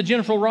listen to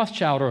Jennifer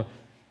Rothschild or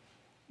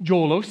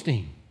Joel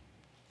Osteen.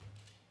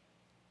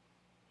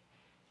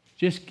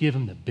 Just give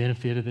them the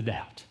benefit of the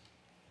doubt.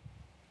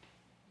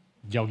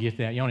 Did y'all get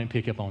that? Y'all didn't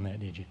pick up on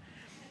that, did you?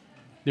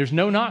 There's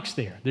no knocks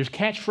there. There's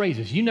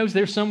catchphrases. You know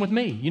there's some with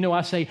me. You know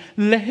I say,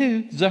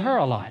 lehu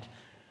zahar a lot.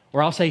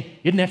 Or I'll say,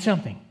 isn't that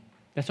something?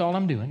 That's all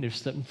I'm doing.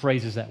 There's certain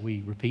phrases that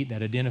we repeat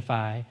that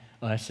identify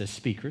us as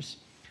speakers.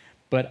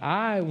 But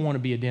I want to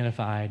be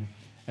identified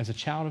as a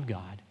child of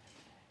God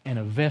and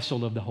a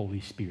vessel of the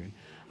Holy Spirit.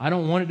 I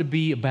don't want it to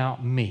be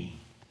about me.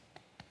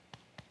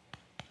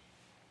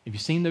 Have you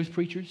seen those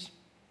preachers?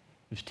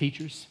 Those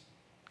teachers?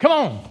 Come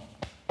on.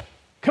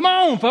 Come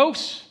on,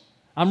 folks.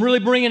 I'm really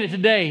bringing it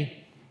today.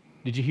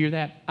 Did you hear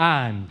that?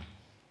 I'm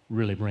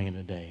really bringing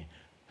it today.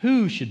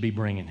 Who should be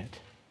bringing it?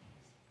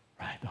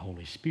 Right, the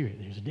Holy Spirit.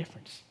 There's a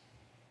difference.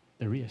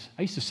 There is.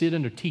 I used to sit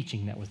under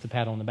teaching. That was the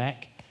pat on the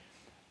back.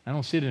 I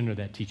don't sit under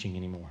that teaching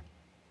anymore.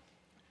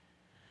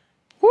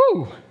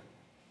 Woo!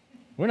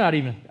 We're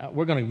going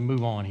to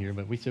move on here,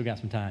 but we still got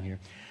some time here.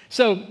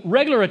 So,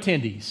 regular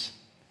attendees.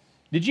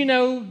 Did you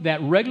know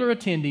that regular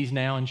attendees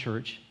now in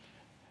church,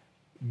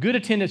 good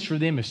attendance for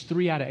them is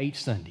 3 out of 8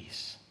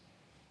 Sundays?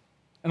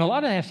 And a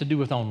lot of that has to do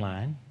with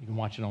online. You can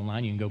watch it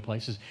online. You can go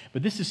places.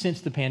 But this is since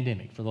the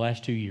pandemic for the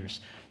last 2 years.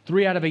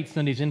 3 out of 8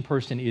 Sundays in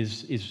person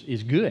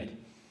is good.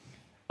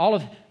 All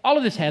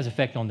of this has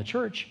effect on the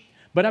church,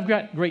 but I've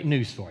got great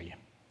news for you.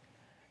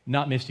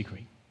 Not Misty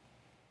Creek.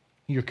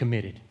 You're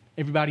committed.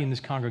 Everybody in this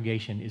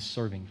congregation is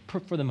serving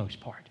for the most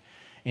part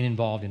and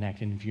involved in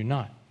acting. If you're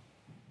not,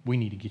 we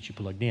need to get you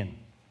plugged in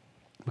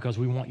because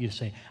we want you to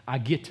say, I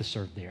get to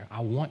serve there.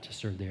 I want to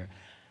serve there.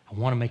 I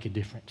want to make a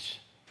difference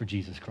for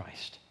Jesus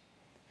Christ.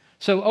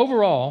 So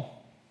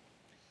overall,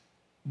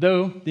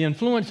 though the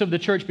influence of the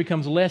church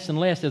becomes less and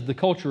less as the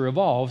culture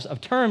evolves, a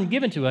term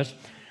given to us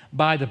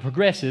by the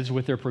progressives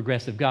with their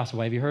progressive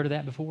gospel. Have you heard of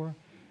that before?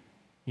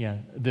 Yeah,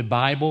 the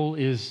Bible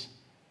is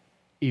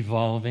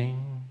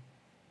evolving,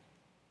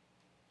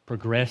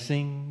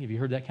 progressing. Have you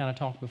heard that kind of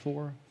talk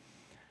before?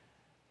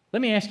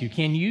 Let me ask you,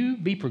 can you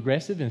be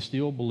progressive and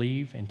still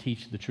believe and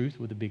teach the truth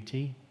with a big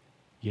T?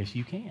 Yes,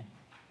 you can.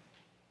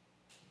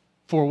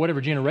 For whatever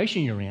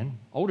generation you're in,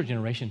 older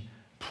generation,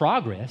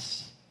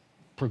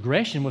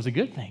 progression was a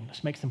good thing.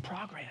 Let's make some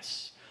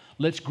progress.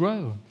 Let's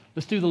grow.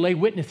 Let's do the lay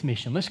witness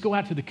mission. Let's go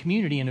out to the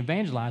community and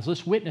evangelize.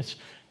 Let's witness.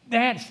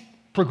 That's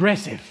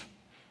progressive.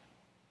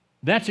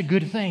 That's a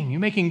good thing. You're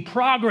making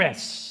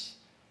progress,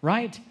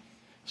 right?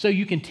 So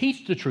you can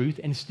teach the truth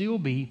and still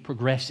be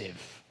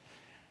progressive.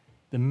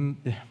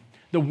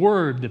 The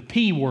word, the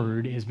P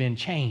word, has been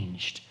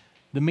changed.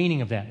 The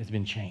meaning of that has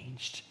been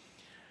changed.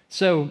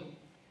 So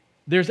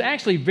there's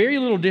actually very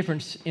little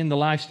difference in the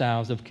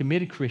lifestyles of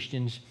committed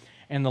Christians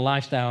and the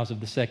lifestyles of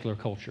the secular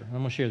culture. I'm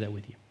going to share that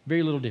with you.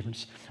 Very little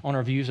difference on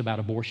our views about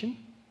abortion,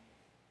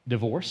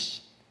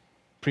 divorce,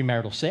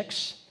 premarital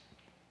sex,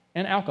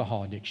 and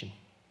alcohol addiction.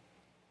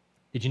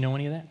 Did you know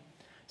any of that?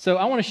 So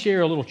I want to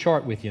share a little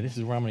chart with you. This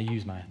is where I'm going to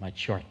use my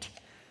chart.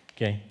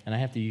 Okay? And I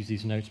have to use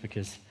these notes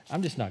because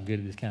I'm just not good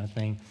at this kind of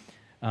thing.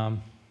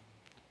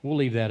 We'll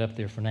leave that up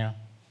there for now.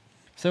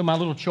 So my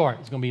little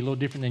chart is going to be a little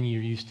different than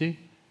you're used to.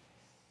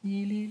 I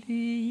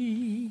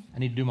need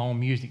to do my own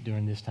music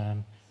during this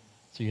time,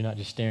 so you're not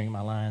just staring at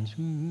my lines.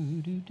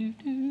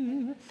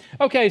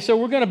 Okay, so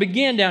we're going to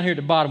begin down here at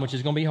the bottom, which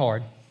is going to be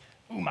hard.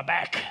 Ooh, my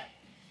back.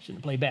 Shouldn't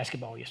have played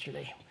basketball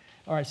yesterday.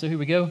 All right, so here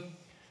we go.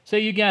 So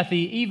you got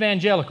the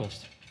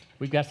evangelicals.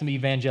 We've got some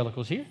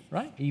evangelicals here,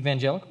 right?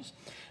 Evangelicals.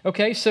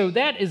 Okay, so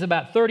that is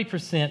about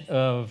 30%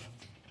 of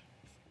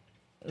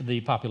the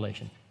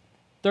population.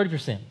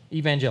 30%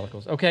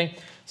 evangelicals, okay?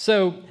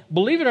 So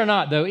believe it or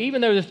not, though,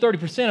 even though there's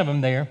 30% of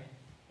them there,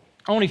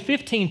 only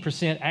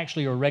 15%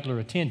 actually are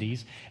regular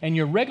attendees, and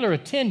your regular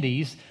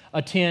attendees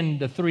attend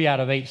the 3 out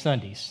of 8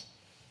 Sundays.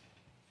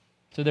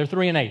 So they're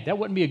 3 and 8. That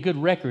wouldn't be a good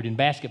record in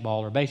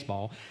basketball or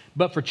baseball,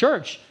 but for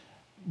church,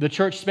 the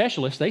church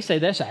specialists, they say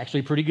that's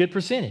actually a pretty good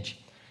percentage.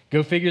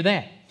 Go figure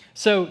that.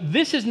 So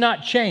this has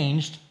not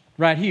changed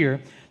right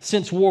here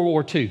since World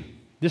War II,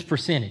 this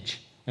percentage,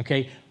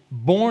 okay?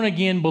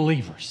 Born-again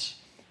believers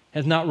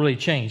has not really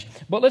changed.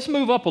 But let's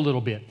move up a little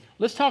bit.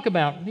 Let's talk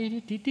about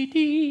the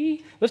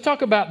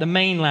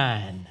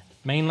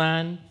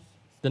mainline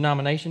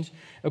denominations.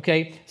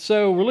 Okay,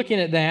 so we're looking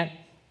at that,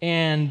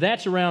 and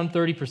that's around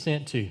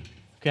 30% too.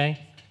 Okay,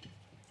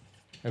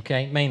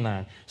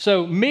 mainline.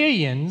 So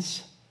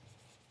millions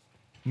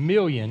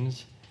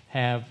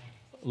have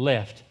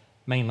left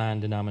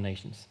mainline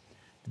denominations.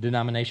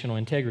 Denominational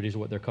integrity is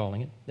what they're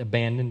calling it.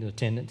 Abandoned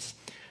attendance.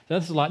 So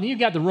that's a lot. And you've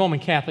got the Roman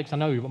Catholics. I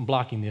know I'm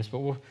blocking this, but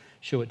we'll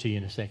show it to you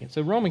in a second.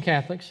 So Roman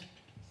Catholics,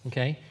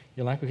 okay,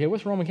 you're like, okay,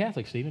 what's Roman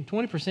Catholics, Stephen?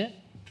 20%.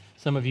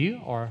 Some of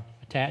you are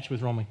attached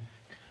with the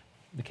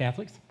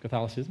Catholics,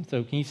 Catholicism.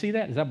 So can you see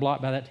that? Is that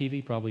blocked by that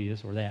TV? Probably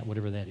is, or that,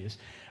 whatever that is.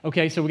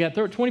 Okay, so we got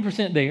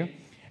 20% there.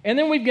 And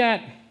then we've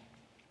got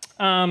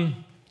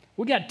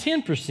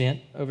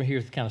 10% over here.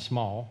 It's kind of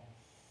small.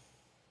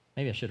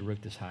 Maybe I should have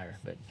wrote this higher.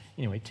 But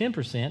anyway,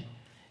 10%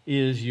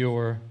 is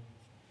your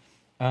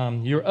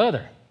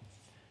other,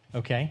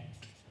 okay?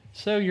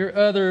 So your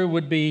other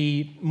would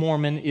be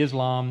Mormon,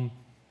 Islam,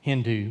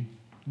 Hindu,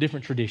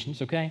 different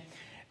traditions, okay?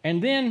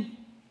 And then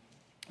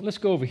let's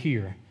go over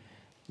here.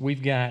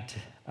 We've got,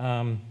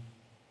 10%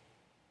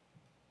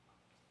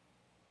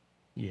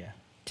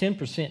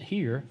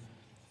 here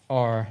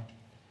are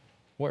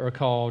what are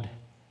called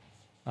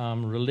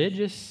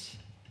religious,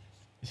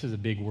 this is a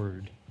big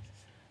word,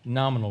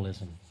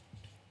 nominalism.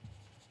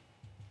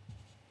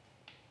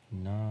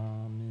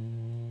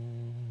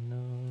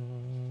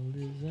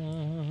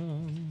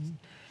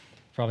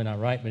 Probably not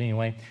right, but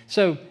anyway.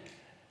 So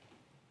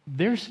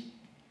they're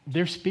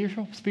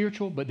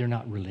spiritual, but they're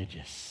not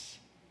religious.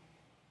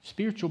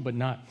 Spiritual, but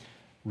not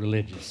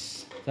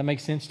religious. Does that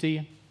make sense to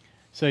you?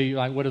 So you're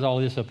like, what is all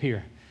this up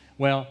here?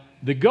 Well,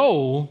 the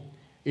goal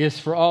is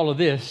for all of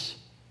this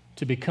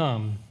to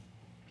become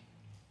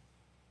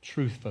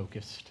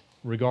truth-focused,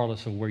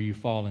 regardless of where you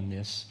fall in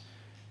this,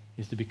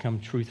 is to become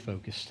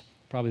truth-focused.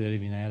 Probably doesn't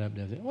even add up,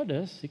 does it? What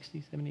does?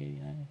 60, 70,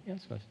 89? Yeah,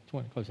 it's close.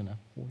 20, close enough.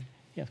 40.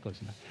 Yeah, it's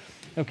close enough.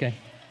 Okay.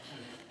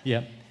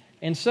 Yeah.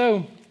 And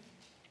so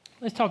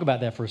let's talk about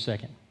that for a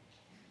second.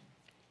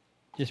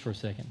 Just for a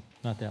second.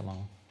 Not that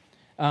long.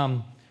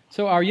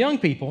 So our young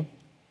people,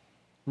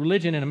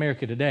 religion in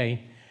America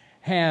today,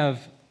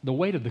 have the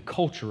weight of the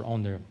culture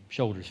on their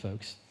shoulders,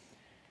 folks.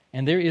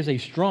 And there is a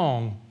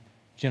strong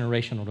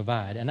generational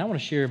divide. And I want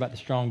to share about the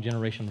strong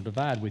generational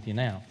divide with you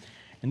now.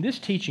 And this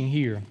teaching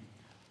here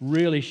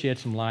really shed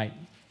some light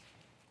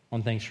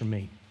on things for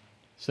me.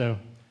 So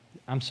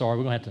I'm sorry,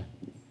 we're going to have to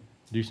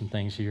do some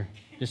things here,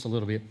 just a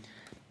little bit.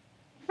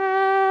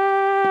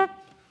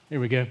 There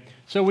we go.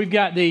 So we've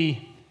got the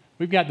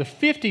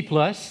 50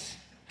 plus.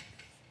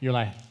 You're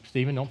like,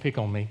 Stephen, don't pick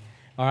on me.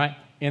 All right.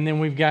 And then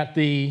we've got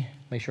the,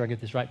 make sure I get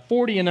this right,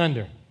 40 and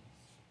under.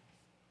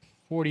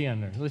 40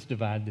 and under. Let's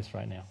divide this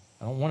right now.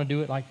 I don't want to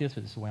do it like this,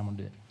 but this is the way I'm going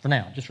to do it. For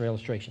now, just for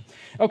illustration.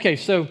 Okay,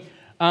 so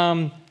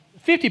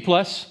 50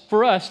 plus,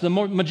 for us, the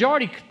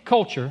majority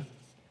culture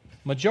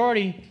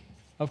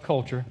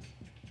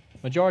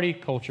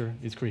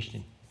is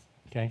Christian.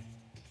 Okay?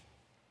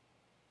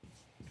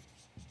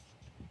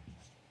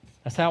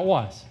 That's how it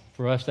was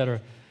for us that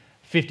are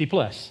 50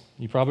 plus.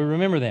 You probably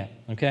remember that,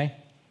 okay?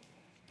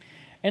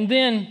 And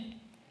then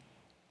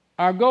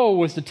our goal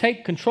was to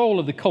take control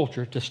of the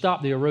culture to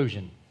stop the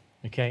erosion,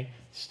 okay?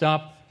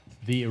 Stop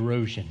the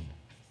erosion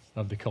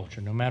of the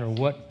culture. No matter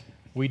what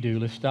we do,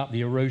 let's stop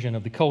the erosion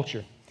of the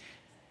culture.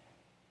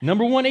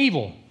 Number one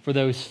evil for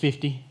those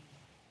 50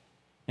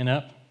 and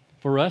up,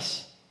 for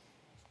us,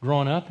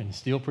 growing up and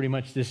still pretty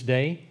much this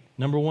day,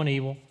 number one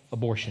evil,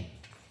 abortion.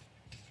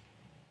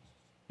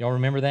 Y'all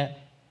remember that?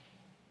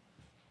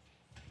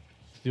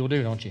 Still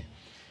do, don't you?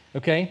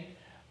 Okay.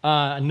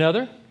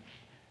 Another,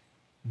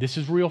 this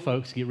is real,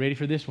 folks. Get ready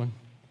for this one,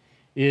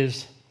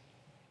 is,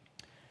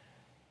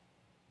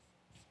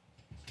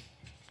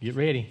 get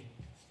ready.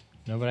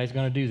 Nobody's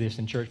going to do this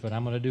in church, but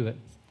I'm going to do it.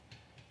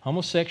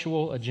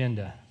 Homosexual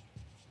agenda.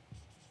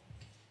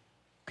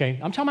 Okay,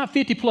 I'm talking about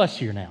 50 plus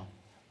here now.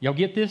 Y'all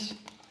get this?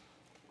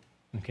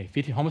 Okay,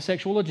 50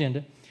 homosexual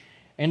agenda.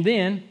 And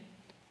then,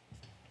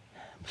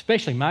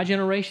 especially my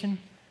generation,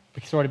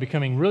 we started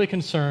becoming really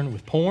concerned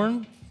with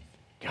porn.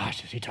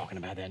 Gosh, is he talking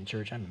about that in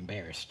church? I'm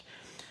embarrassed.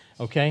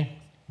 Okay,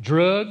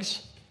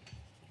 drugs.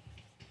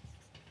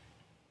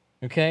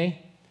 Okay,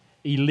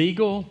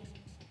 illegal.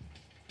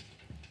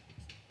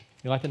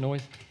 You like that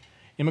noise?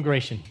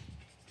 Immigration.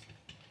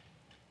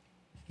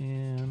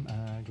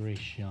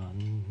 Immigration.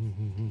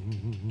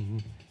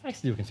 I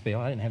still can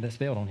spell. I didn't have that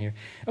spelled on here.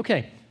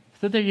 Okay,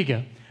 so there you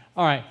go.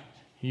 All right,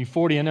 you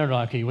 40 and under,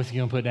 okay, what's he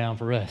going to put down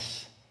for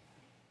us?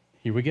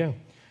 Here we go.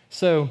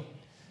 So,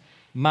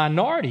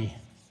 minority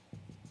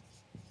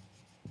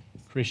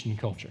Christian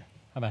culture.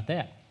 How about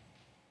that?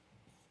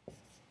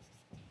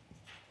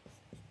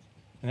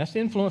 And that's the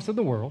influence of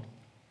the world.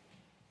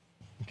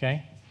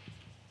 Okay?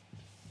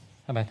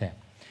 How about that?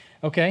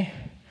 Okay?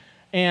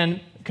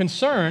 And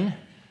concern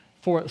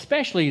for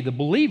especially the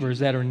believers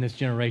that are in this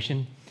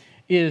generation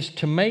is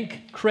to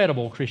make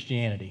credible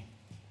Christianity.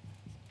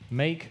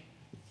 Make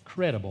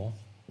credible.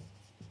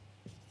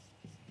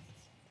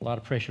 A lot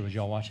of pressure with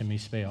y'all watching me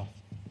spell.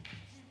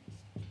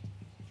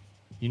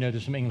 You know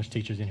there's some English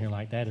teachers in here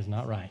like that is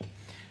not right.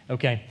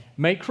 Okay.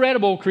 Make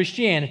credible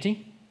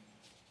Christianity.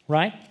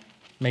 Right?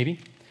 Maybe.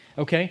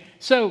 Okay.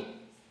 So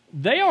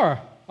they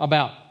are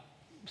about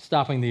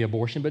stopping the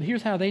abortion, but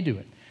here's how they do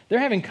it. They're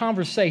having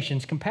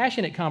conversations,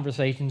 compassionate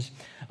conversations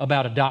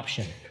about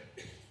adoption.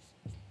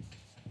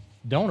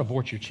 Don't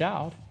abort your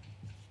child.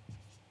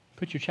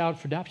 Put your child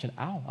for adoption.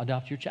 I'll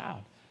adopt your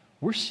child.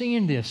 We're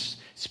seeing this,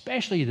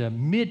 especially the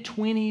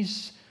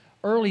mid-20s,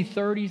 early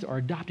 30s are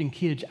adopting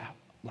kids out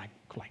like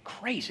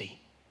crazy.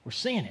 We're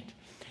seeing it.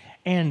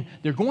 And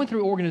they're going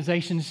through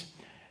organizations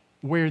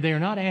where they're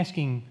not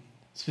asking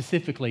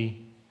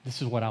specifically,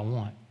 this is what I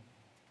want.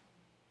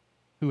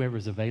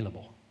 Whoever's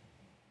available.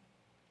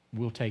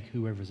 We'll take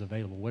whoever's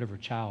available, whatever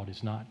child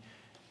is not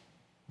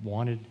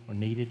wanted or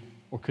needed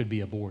or could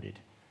be aborted.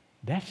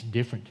 That's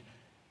different,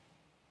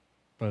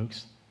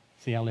 folks.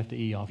 See, I left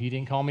the E off. You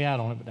didn't call me out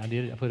on it, but I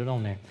did it. I put it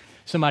on there.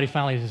 Somebody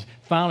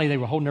finally they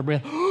were holding their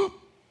breath,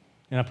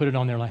 and I put it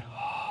on there like,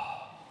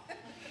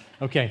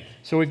 Okay,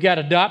 so we've got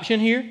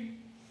adoption here.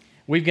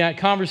 We've got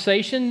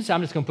conversations.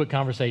 I'm just going to put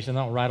conversations. I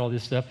don't write all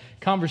this stuff.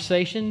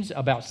 Conversations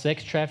about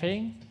sex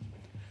trafficking.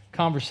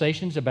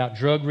 Conversations about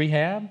drug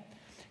rehab.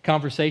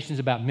 Conversations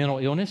about mental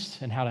illness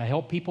and how to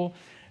help people.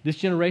 This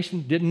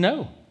generation didn't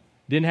know,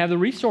 didn't have the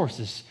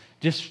resources,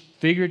 just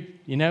figured,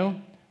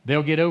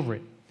 they'll get over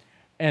it.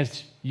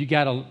 As you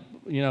got a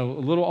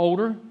little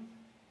older,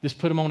 just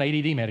put them on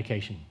ADD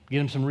medication, get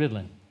them some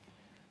Ritalin,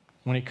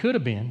 when it could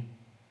have been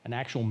an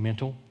actual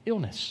mental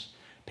illness.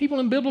 People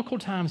in biblical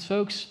times,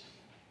 folks,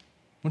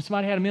 when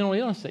somebody had a mental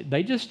illness,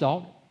 they just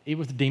thought it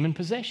was demon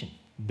possession.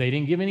 They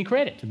didn't give any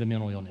credit to the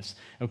mental illness,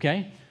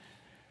 okay?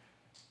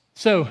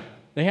 So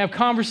they have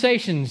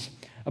conversations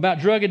about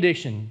drug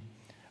addiction.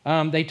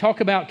 They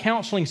talk about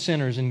counseling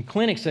centers and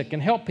clinics that can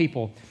help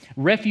people,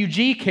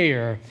 refugee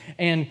care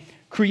and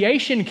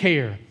creation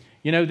care.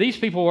 These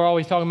people were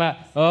always talking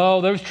about,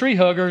 those tree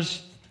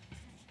huggers.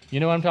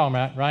 You know what I'm talking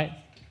about, right?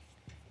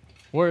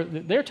 Where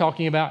they're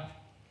talking about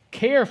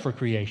care for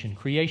creation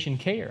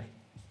care.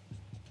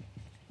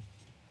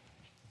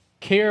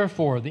 Care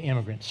for the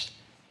immigrants,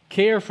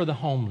 care for the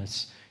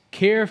homeless,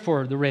 care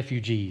for the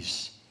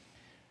refugees.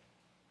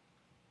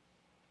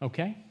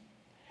 Okay?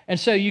 And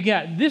so you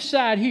got this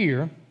side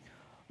here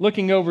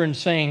looking over and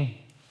saying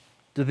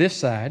to this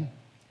side,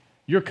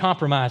 you're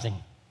compromising.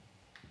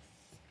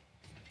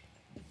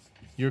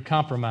 You're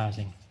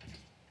compromising.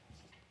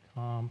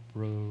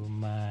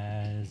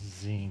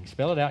 Compromising.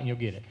 Spell it out and you'll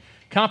get it.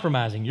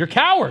 Compromising. You're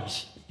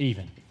cowards,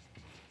 even.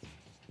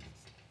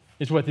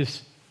 Is what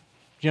this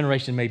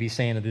generation may be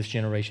saying to this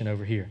generation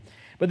over here.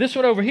 But this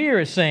one over here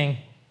is saying,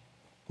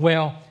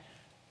 well,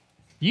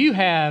 you don't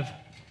have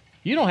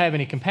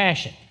any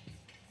compassion.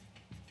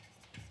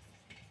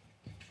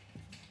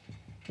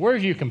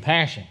 Where's your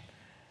compassion?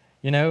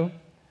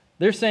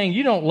 They're saying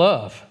you don't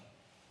love.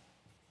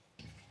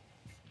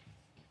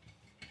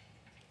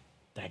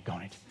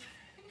 Daggone it.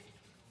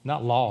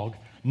 Not log.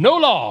 No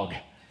log.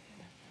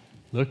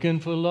 Looking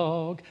for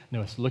log.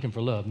 No, it's looking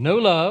for love. No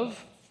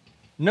love.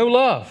 No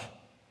love.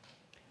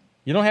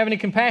 You don't have any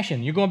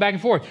compassion. You're going back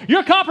and forth.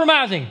 You're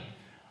compromising.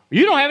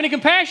 You don't have any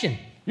compassion.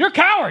 You're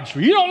cowards.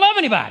 You don't love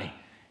anybody.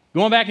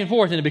 Going back and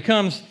forth, and it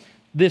becomes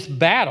this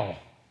battle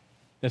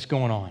that's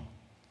going on.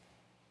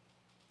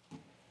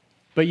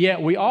 But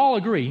yet we all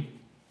agree,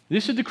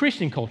 this is the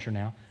Christian culture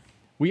now,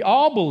 we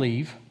all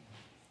believe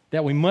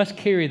that we must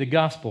carry the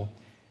gospel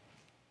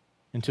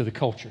into the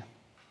culture.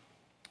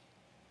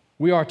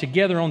 We are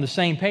together on the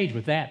same page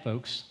with that,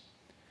 folks.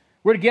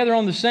 We're together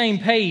on the same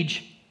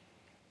page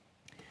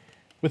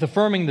with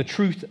affirming the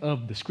truth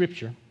of the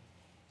Scripture.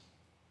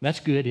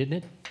 That's good, isn't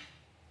it?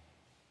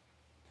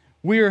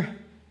 We're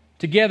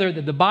together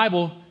that the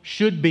Bible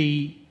should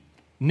be,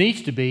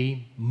 needs to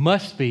be,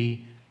 must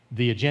be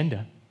the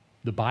agenda,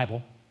 the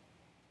Bible.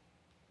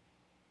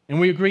 And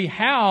we agree,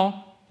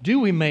 how do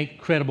we make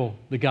credible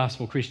the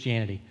gospel of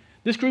Christianity?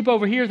 This group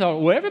over here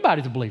thought, well,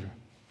 everybody's a believer.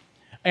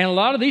 And a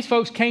lot of these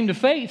folks came to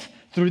faith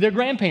through their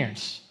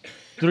grandparents,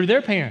 through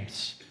their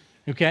parents,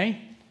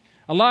 okay?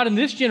 A lot in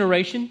this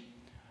generation,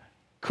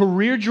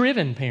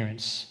 career-driven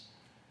parents,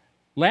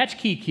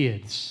 latchkey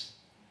kids,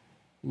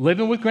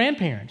 living with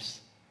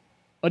grandparents,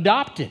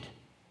 adopted,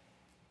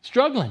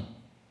 struggling,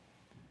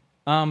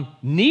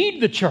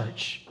 need the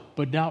church,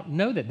 but don't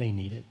know that they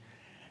need it.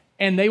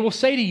 And they will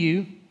say to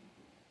you,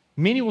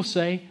 many will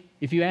say,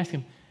 if you ask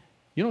them,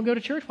 you don't go to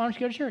church? Why don't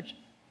you go to church?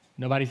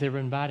 Nobody's ever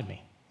invited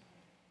me.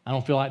 I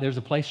don't feel like there's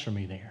a place for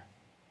me there.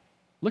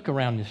 Look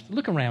around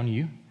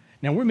you.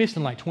 Now, we're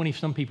missing like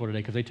 20-some people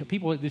today because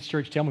people at this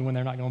church tell me when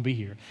they're not going to be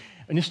here.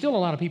 And there's still a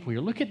lot of people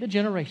here. Look at the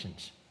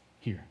generations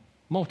here.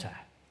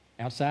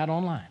 Outside,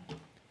 online.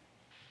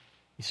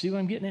 You see what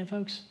I'm getting at,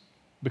 folks?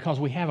 Because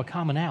we have a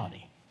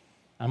commonality.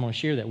 I'm going to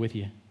share that with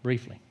you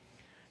briefly.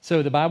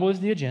 So the Bible is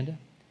the agenda,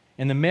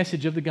 and the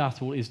message of the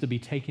gospel is to be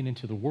taken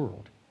into the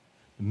world.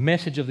 The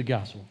message of the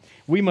gospel.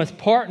 We must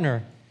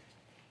partner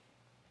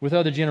with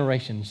other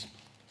generations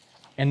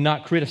and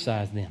not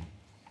criticize them.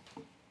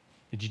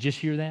 Did you just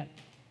hear that?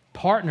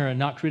 Partner and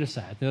not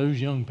criticize. Those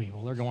young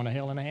people, they're going to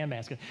hell in a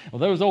handbasket. Well,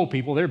 those old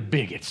people, they're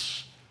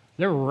bigots.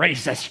 They're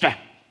racist.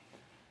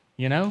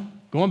 You know,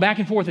 going back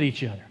and forth at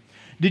each other.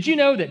 Did you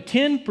know that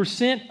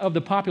 10% of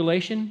the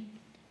population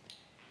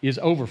is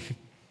over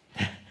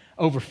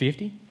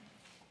 50?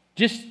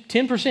 Just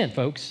 10%,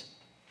 folks.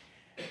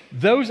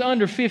 Those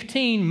under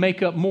 15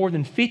 make up more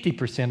than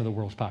 50% of the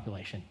world's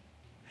population.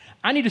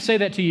 I need to say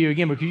that to you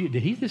again, because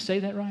did he just say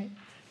that right?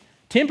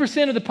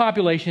 10% of the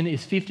population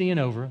is 50 and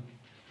over.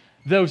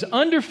 Those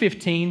under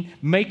 15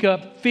 make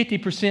up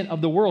 50%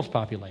 of the world's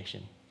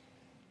population.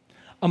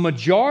 A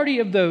majority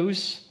of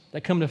those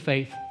that come to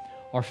faith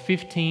are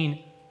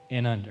 15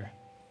 and under.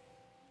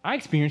 I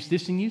experienced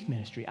this in youth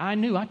ministry.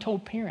 I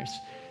told parents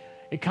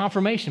at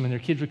confirmation when their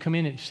kids would come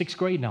in at 6th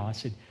grade now, I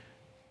said,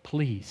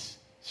 please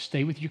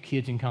stay with your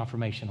kids in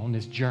confirmation on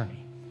this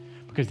journey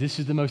because this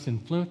is the most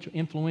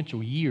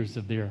influential years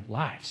of their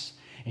lives.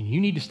 And you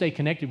need to stay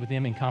connected with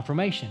them in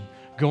confirmation.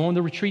 Go on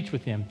the retreats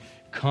with them.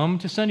 Come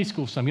to Sunday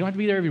school some. You don't have to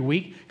be there every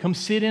week. Come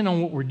sit in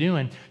on what we're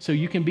doing so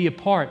you can be a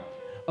part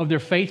of their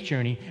faith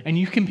journey and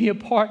you can be a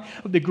part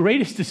of the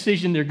greatest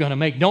decision they're going to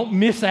make. Don't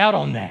miss out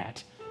on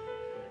that.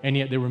 And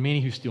yet there were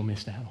many who still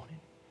missed out on it.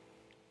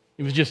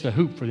 It was just a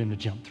hoop for them to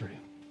jump through.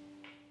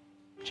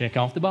 Check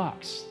off the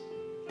box.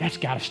 That's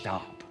got to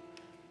stop.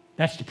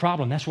 That's the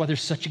problem. That's why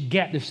there's such a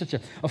gap. There's such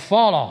a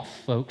fall off,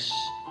 folks.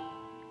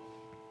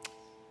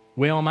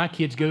 Well, my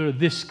kids go to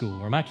this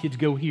school or my kids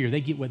go here.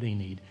 They get what they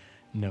need.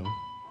 No.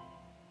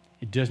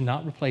 It does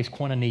not replace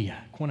koinonia.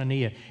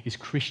 Koinonia is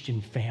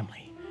Christian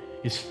family.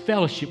 Is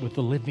fellowship with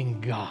the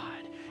living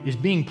God. Is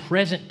being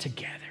present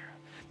together.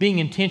 Being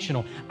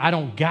intentional. I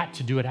don't got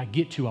to do it. I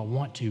get to. I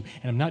want to.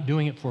 And I'm not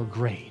doing it for a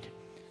grade.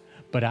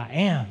 But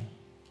I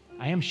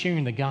am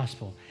sharing the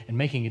gospel and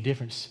making a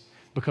difference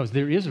because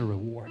there is a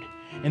reward.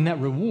 And that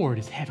reward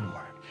is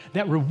heavenward.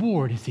 That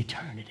reward is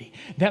eternity.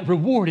 That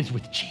reward is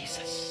with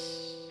Jesus.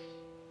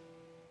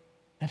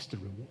 That's the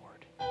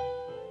reward.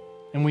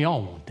 And we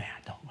all want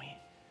that, don't we?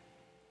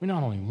 We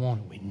not only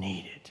want it, we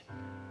need it.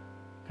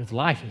 Because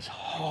life is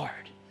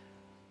hard.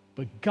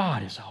 But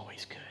God is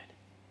always good.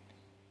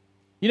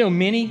 You know,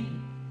 many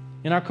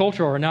in our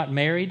culture are not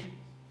married.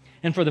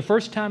 And for the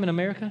first time in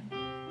America,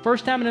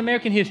 first time in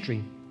American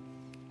history,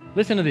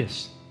 listen to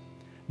this.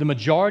 The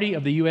majority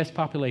of the U.S.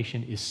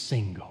 population is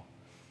single.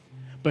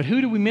 But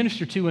who do we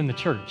minister to in the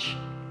church?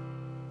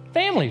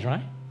 Families,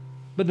 right?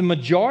 But the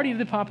majority of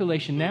the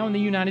population now in the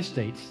United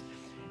States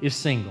is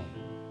single.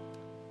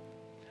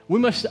 We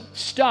must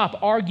stop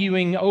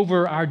arguing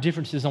over our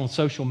differences on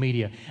social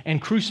media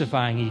and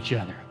crucifying each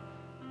other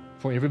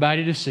for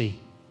everybody to see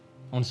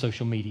on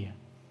social media.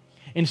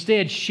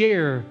 Instead,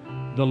 share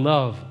the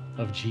love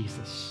of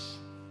Jesus.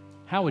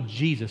 How would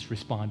Jesus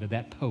respond to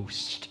that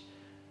post?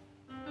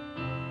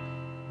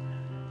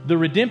 The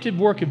redemptive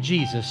work of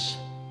Jesus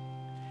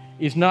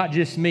is not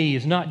just me,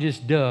 it's not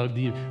just Doug.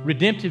 The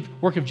redemptive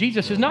work of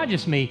Jesus is not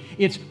just me,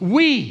 it's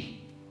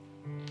we.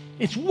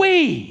 It's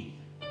we.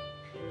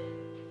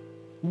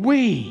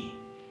 We.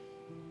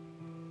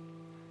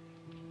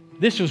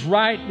 This was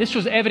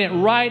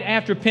evident right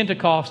after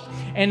Pentecost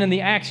and in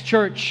the Acts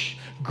church.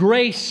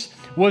 Grace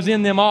was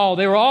in them all.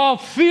 They were all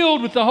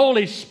filled with the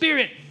Holy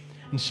Spirit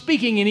and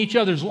speaking in each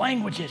other's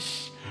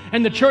languages.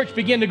 And the church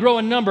began to grow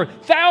in number.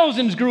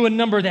 Thousands grew in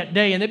number that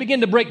day. And they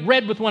began to break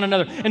bread with one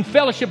another and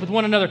fellowship with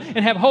one another and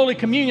have holy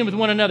communion with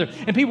one another.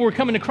 And people were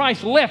coming to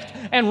Christ left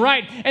and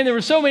right. And there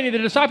were so many, the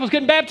disciples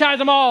couldn't baptize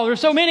them all. There were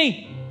so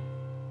many.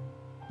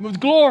 It was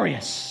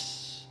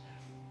glorious.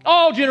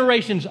 All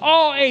generations,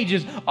 all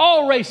ages,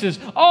 all races,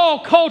 all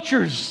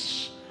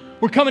cultures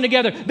were coming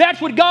together.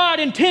 That's what God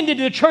intended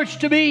the church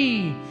to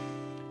be.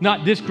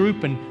 Not this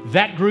group and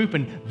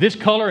this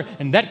color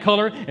and that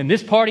color and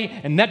this party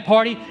and that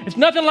party. It's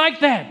nothing like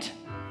that.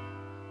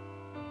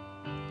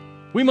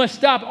 We must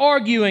stop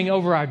arguing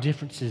over our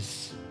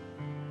differences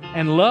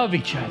and love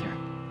each other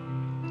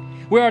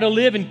We are to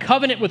live in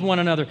covenant with one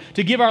another,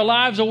 to give our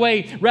lives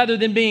away rather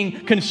than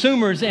being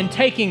consumers and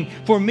taking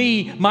for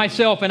me,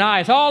 myself, and I.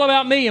 It's all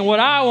about me and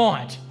what I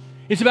want.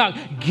 It's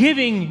about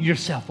giving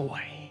yourself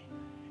away,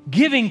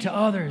 giving to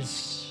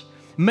others,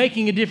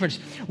 making a difference.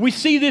 We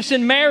see this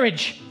in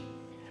marriage.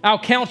 I'll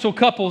counsel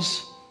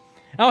couples.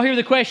 I'll hear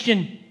the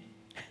question,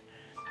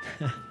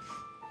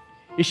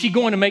 is she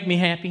going to make me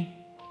happy?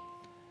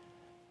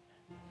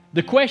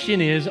 The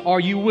question is, are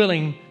you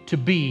willing to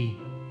be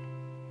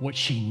what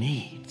she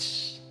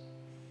needs?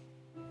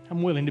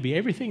 I'm willing to be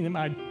everything that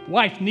my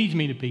wife needs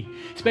me to be,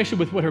 especially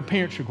with what her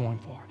parents are going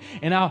for.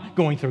 And not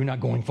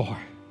going for.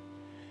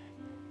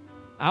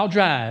 I'll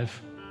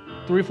drive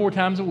 3 or 4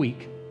 times a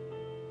week,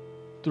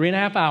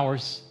 3.5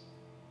 hours.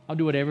 I'll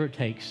do whatever it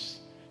takes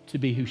to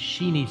be who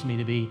she needs me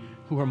to be,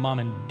 who her mom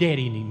and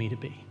daddy need me to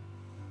be,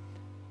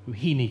 who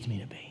he needs me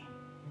to be.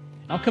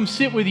 I'll come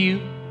sit with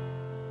you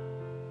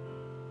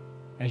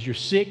as you're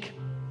sick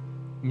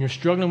and you're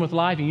struggling with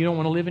life and you don't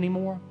want to live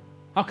anymore.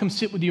 I'll come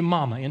sit with your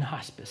mama in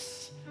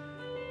hospice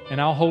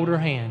and I'll hold her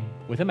hand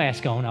with a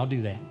mask on. I'll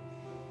do that.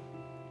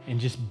 And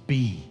just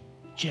be.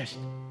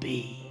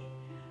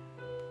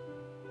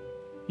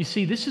 You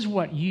see, this is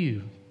what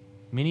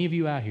many of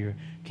you out here,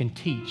 can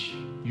teach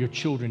your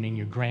children and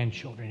your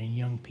grandchildren and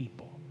young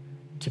people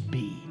to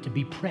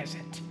be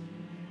present,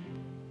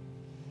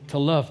 to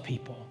love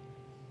people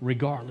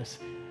regardless.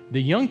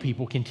 The young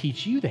people can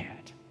teach you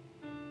that.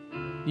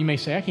 You may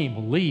say, I can't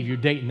believe you're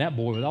dating that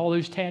boy with all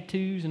those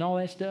tattoos and all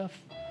that stuff.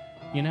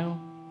 You know,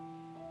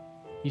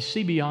 you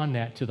see beyond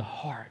that to the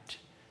heart.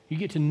 You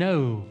get to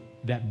know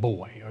that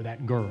boy or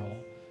that girl,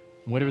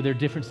 whatever their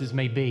differences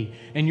may be,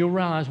 and you'll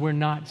realize we're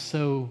not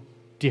so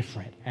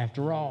different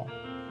after all.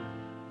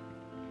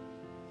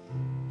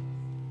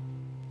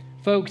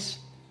 Folks,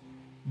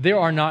 there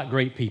are not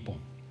great people.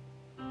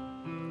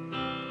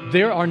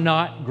 There are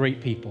not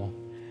great people.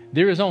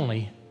 There is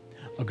only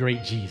a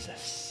great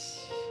Jesus.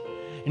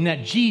 And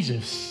that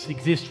Jesus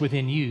exists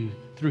within you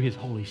through His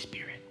Holy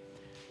Spirit.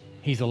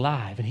 He's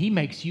alive and He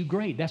makes you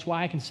great. That's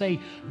why I can say,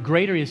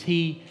 greater is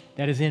He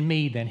that is in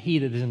me than he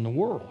that is in the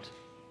world.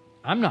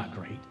 I'm not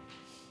great.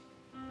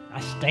 I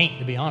stink,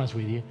 to be honest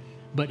with you,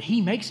 but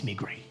He makes me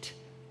great.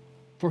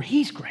 For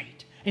He's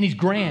great and He's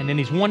grand and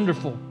He's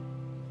wonderful.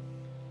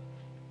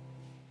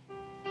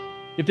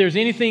 If there's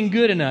anything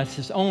good in us,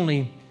 it's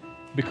only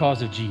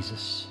because of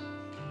Jesus.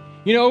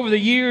 You know, over the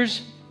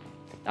years,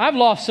 I've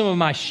lost some of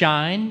my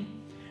shine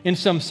in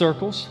some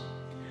circles.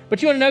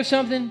 But you want to know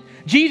something?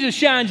 Jesus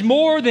shines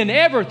more than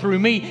ever through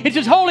me. It's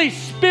His Holy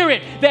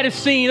Spirit that is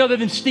seen other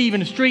than Steve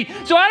in the street.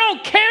 So I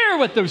don't care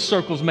what those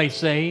circles may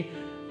say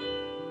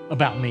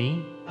about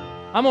me.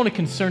 I'm only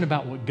concerned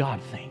about what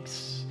God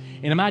thinks.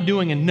 And am I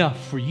doing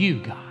enough for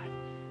you, God?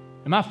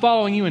 Am I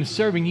following you and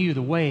serving you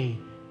the way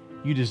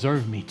you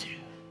deserve me to?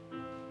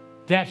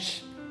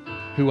 That's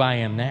who I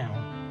am now.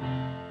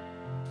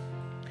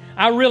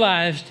 I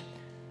realized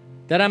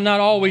that I'm not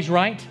always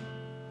right.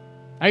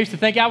 I used to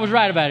think I was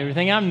right about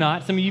everything. I'm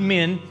not. Some of you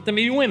men, some of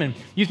you women,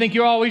 you think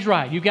you're always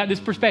right. You've got this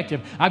perspective.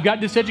 I've got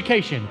this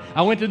education.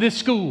 I went to this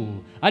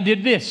school. I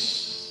did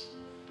this.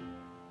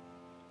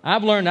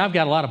 I've learned I've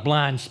got a lot of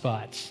blind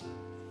spots.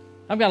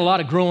 I've got a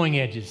lot of growing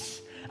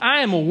edges. I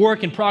am a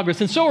work in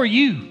progress, and so are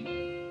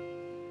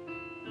you.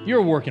 You're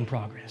a work in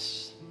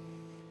progress.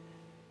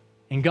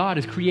 And God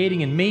is creating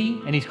in me,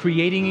 and He's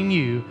creating in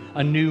you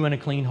a new and a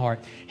clean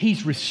heart.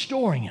 He's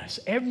restoring us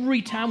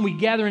every time we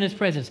gather in His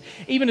presence.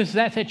 Even if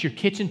that's at your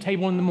kitchen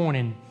table in the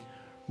morning,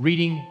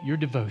 reading your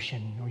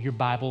devotion or your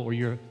Bible or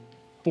your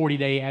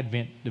 40-day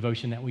Advent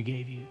devotion that we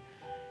gave you.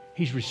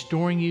 He's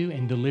restoring you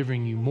and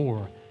delivering you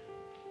more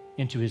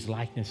into His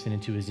likeness and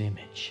into His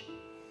image.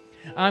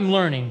 I'm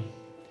learning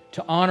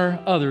to honor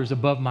others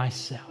above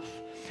myself.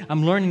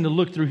 I'm learning to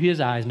look through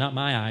His eyes, not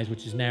my eyes,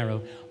 which is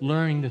narrow,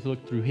 learning to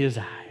look through His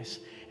eyes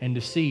and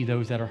to see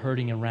those that are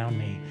hurting around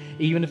me.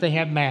 Even if they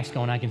have masks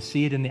on, I can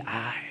see it in the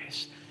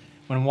eyes.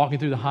 When I'm walking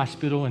through the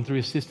hospital and through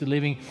assisted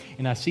living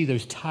and I see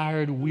those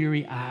tired,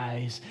 weary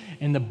eyes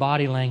and the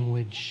body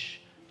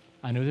language,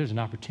 I know there's an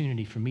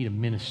opportunity for me to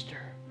minister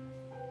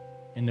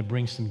and to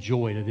bring some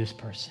joy to this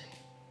person.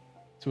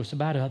 So it's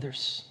about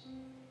others.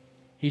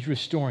 He's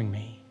restoring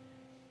me,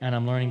 and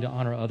I'm learning to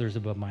honor others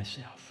above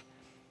myself.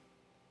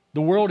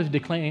 The world is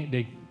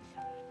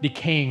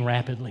decaying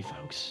rapidly,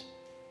 folks.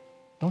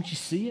 Don't you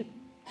see it?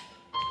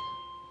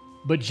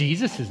 But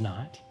Jesus is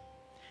not.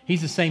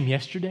 He's the same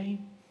yesterday,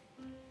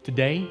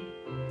 today,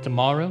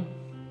 tomorrow,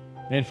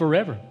 and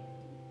forever.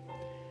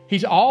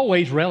 He's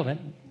always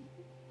relevant.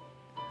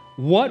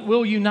 What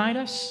will unite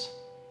us?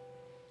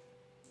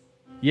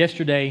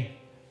 Yesterday,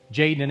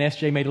 Jaden and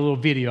SJ made a little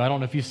video. I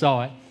don't know if you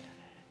saw it.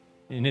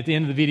 And at the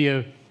end of the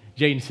video,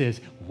 Jaden says,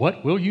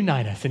 what will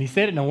unite us? And he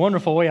said it in a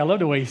wonderful way. I love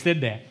the way he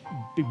said that.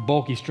 Big,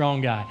 bulky,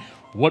 strong guy.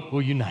 What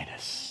will unite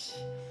us?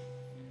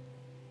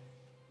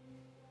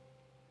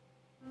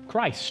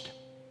 Christ.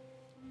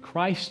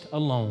 Christ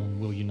alone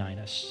will unite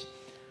us.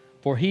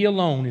 For He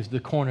alone is the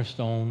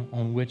cornerstone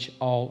on which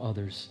all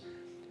others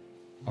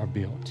are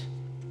built.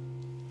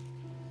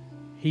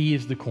 He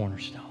is the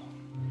cornerstone.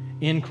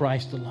 in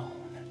Christ alone.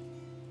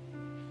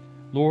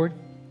 Lord,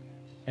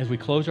 as we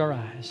close our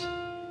eyes,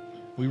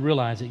 we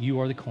realize that you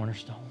are the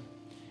cornerstone.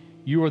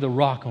 You are the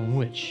rock on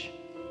which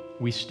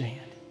we stand.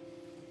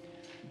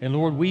 And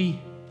Lord, we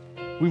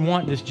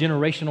want this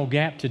generational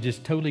gap to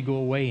just totally go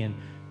away and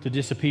to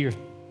disappear.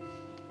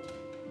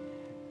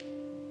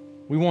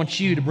 We want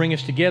you to bring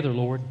us together,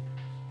 Lord,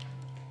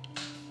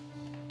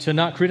 to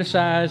not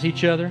criticize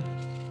each other,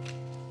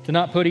 to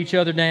not put each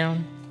other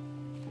down,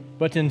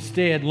 but to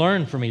instead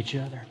learn from each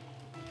other.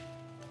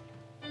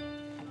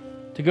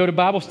 To go to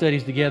Bible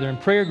studies together and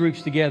prayer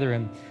groups together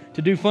and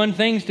to do fun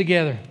things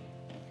together.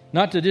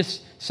 Not to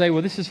just say,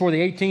 well, this is for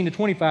the 18 to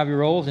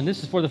 25-year-olds, and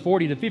this is for the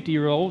 40 to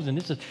 50-year-olds, and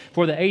this is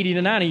for the 80 to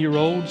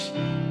 90-year-olds.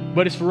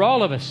 But it's for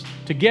all of us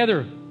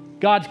together,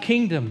 God's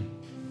kingdom.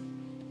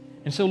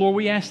 And so, Lord,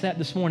 we ask that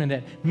this morning,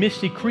 that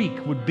Misty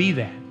Creek would be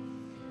that,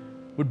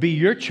 would be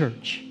your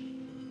church,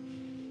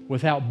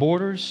 without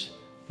borders,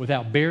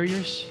 without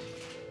barriers,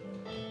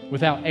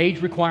 without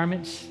age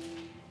requirements.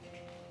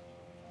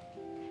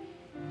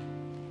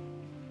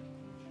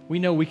 We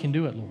know we can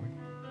do it, Lord,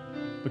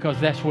 because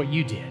that's what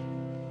you did.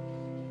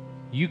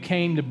 You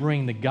came to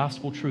bring the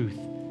gospel truth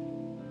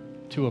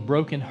to a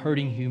broken,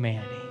 hurting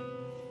humanity.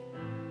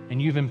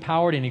 And you've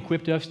empowered and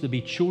equipped us to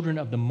be children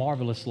of the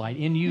marvelous light.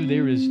 In you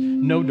there is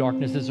no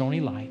darkness, there's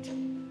only light.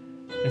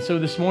 And so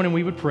this morning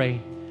we would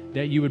pray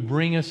that you would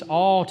bring us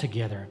all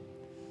together,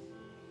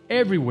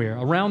 everywhere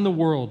around the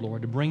world,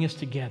 Lord, to bring us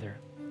together,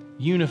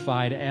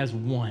 unified as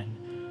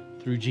one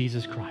through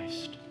Jesus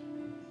Christ,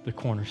 the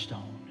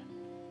cornerstone.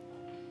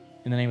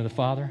 In the name of the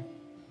Father,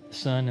 the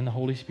Son, and the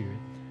Holy Spirit,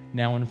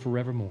 now and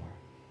forevermore.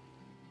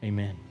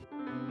 Amen.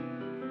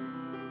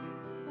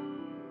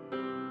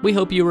 We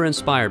hope you were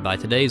inspired by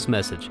today's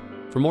message.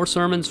 For more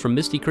sermons from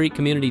Misty Creek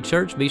Community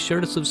Church, be sure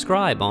to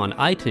subscribe on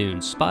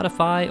iTunes,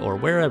 Spotify, or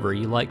wherever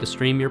you like to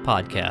stream your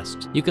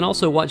podcasts. You can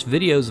also watch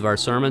videos of our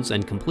sermons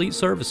and complete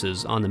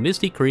services on the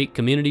Misty Creek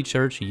Community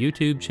Church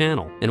YouTube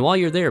channel. And while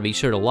you're there, be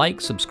sure to like,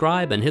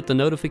 subscribe, and hit the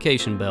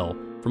notification bell.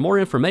 For more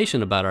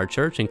information about our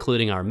church,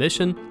 including our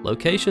mission,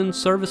 location,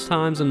 service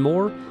times, and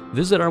more,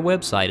 visit our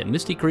website at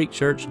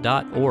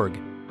mistycreekchurch.org.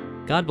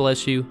 God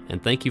bless you,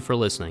 and thank you for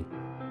listening.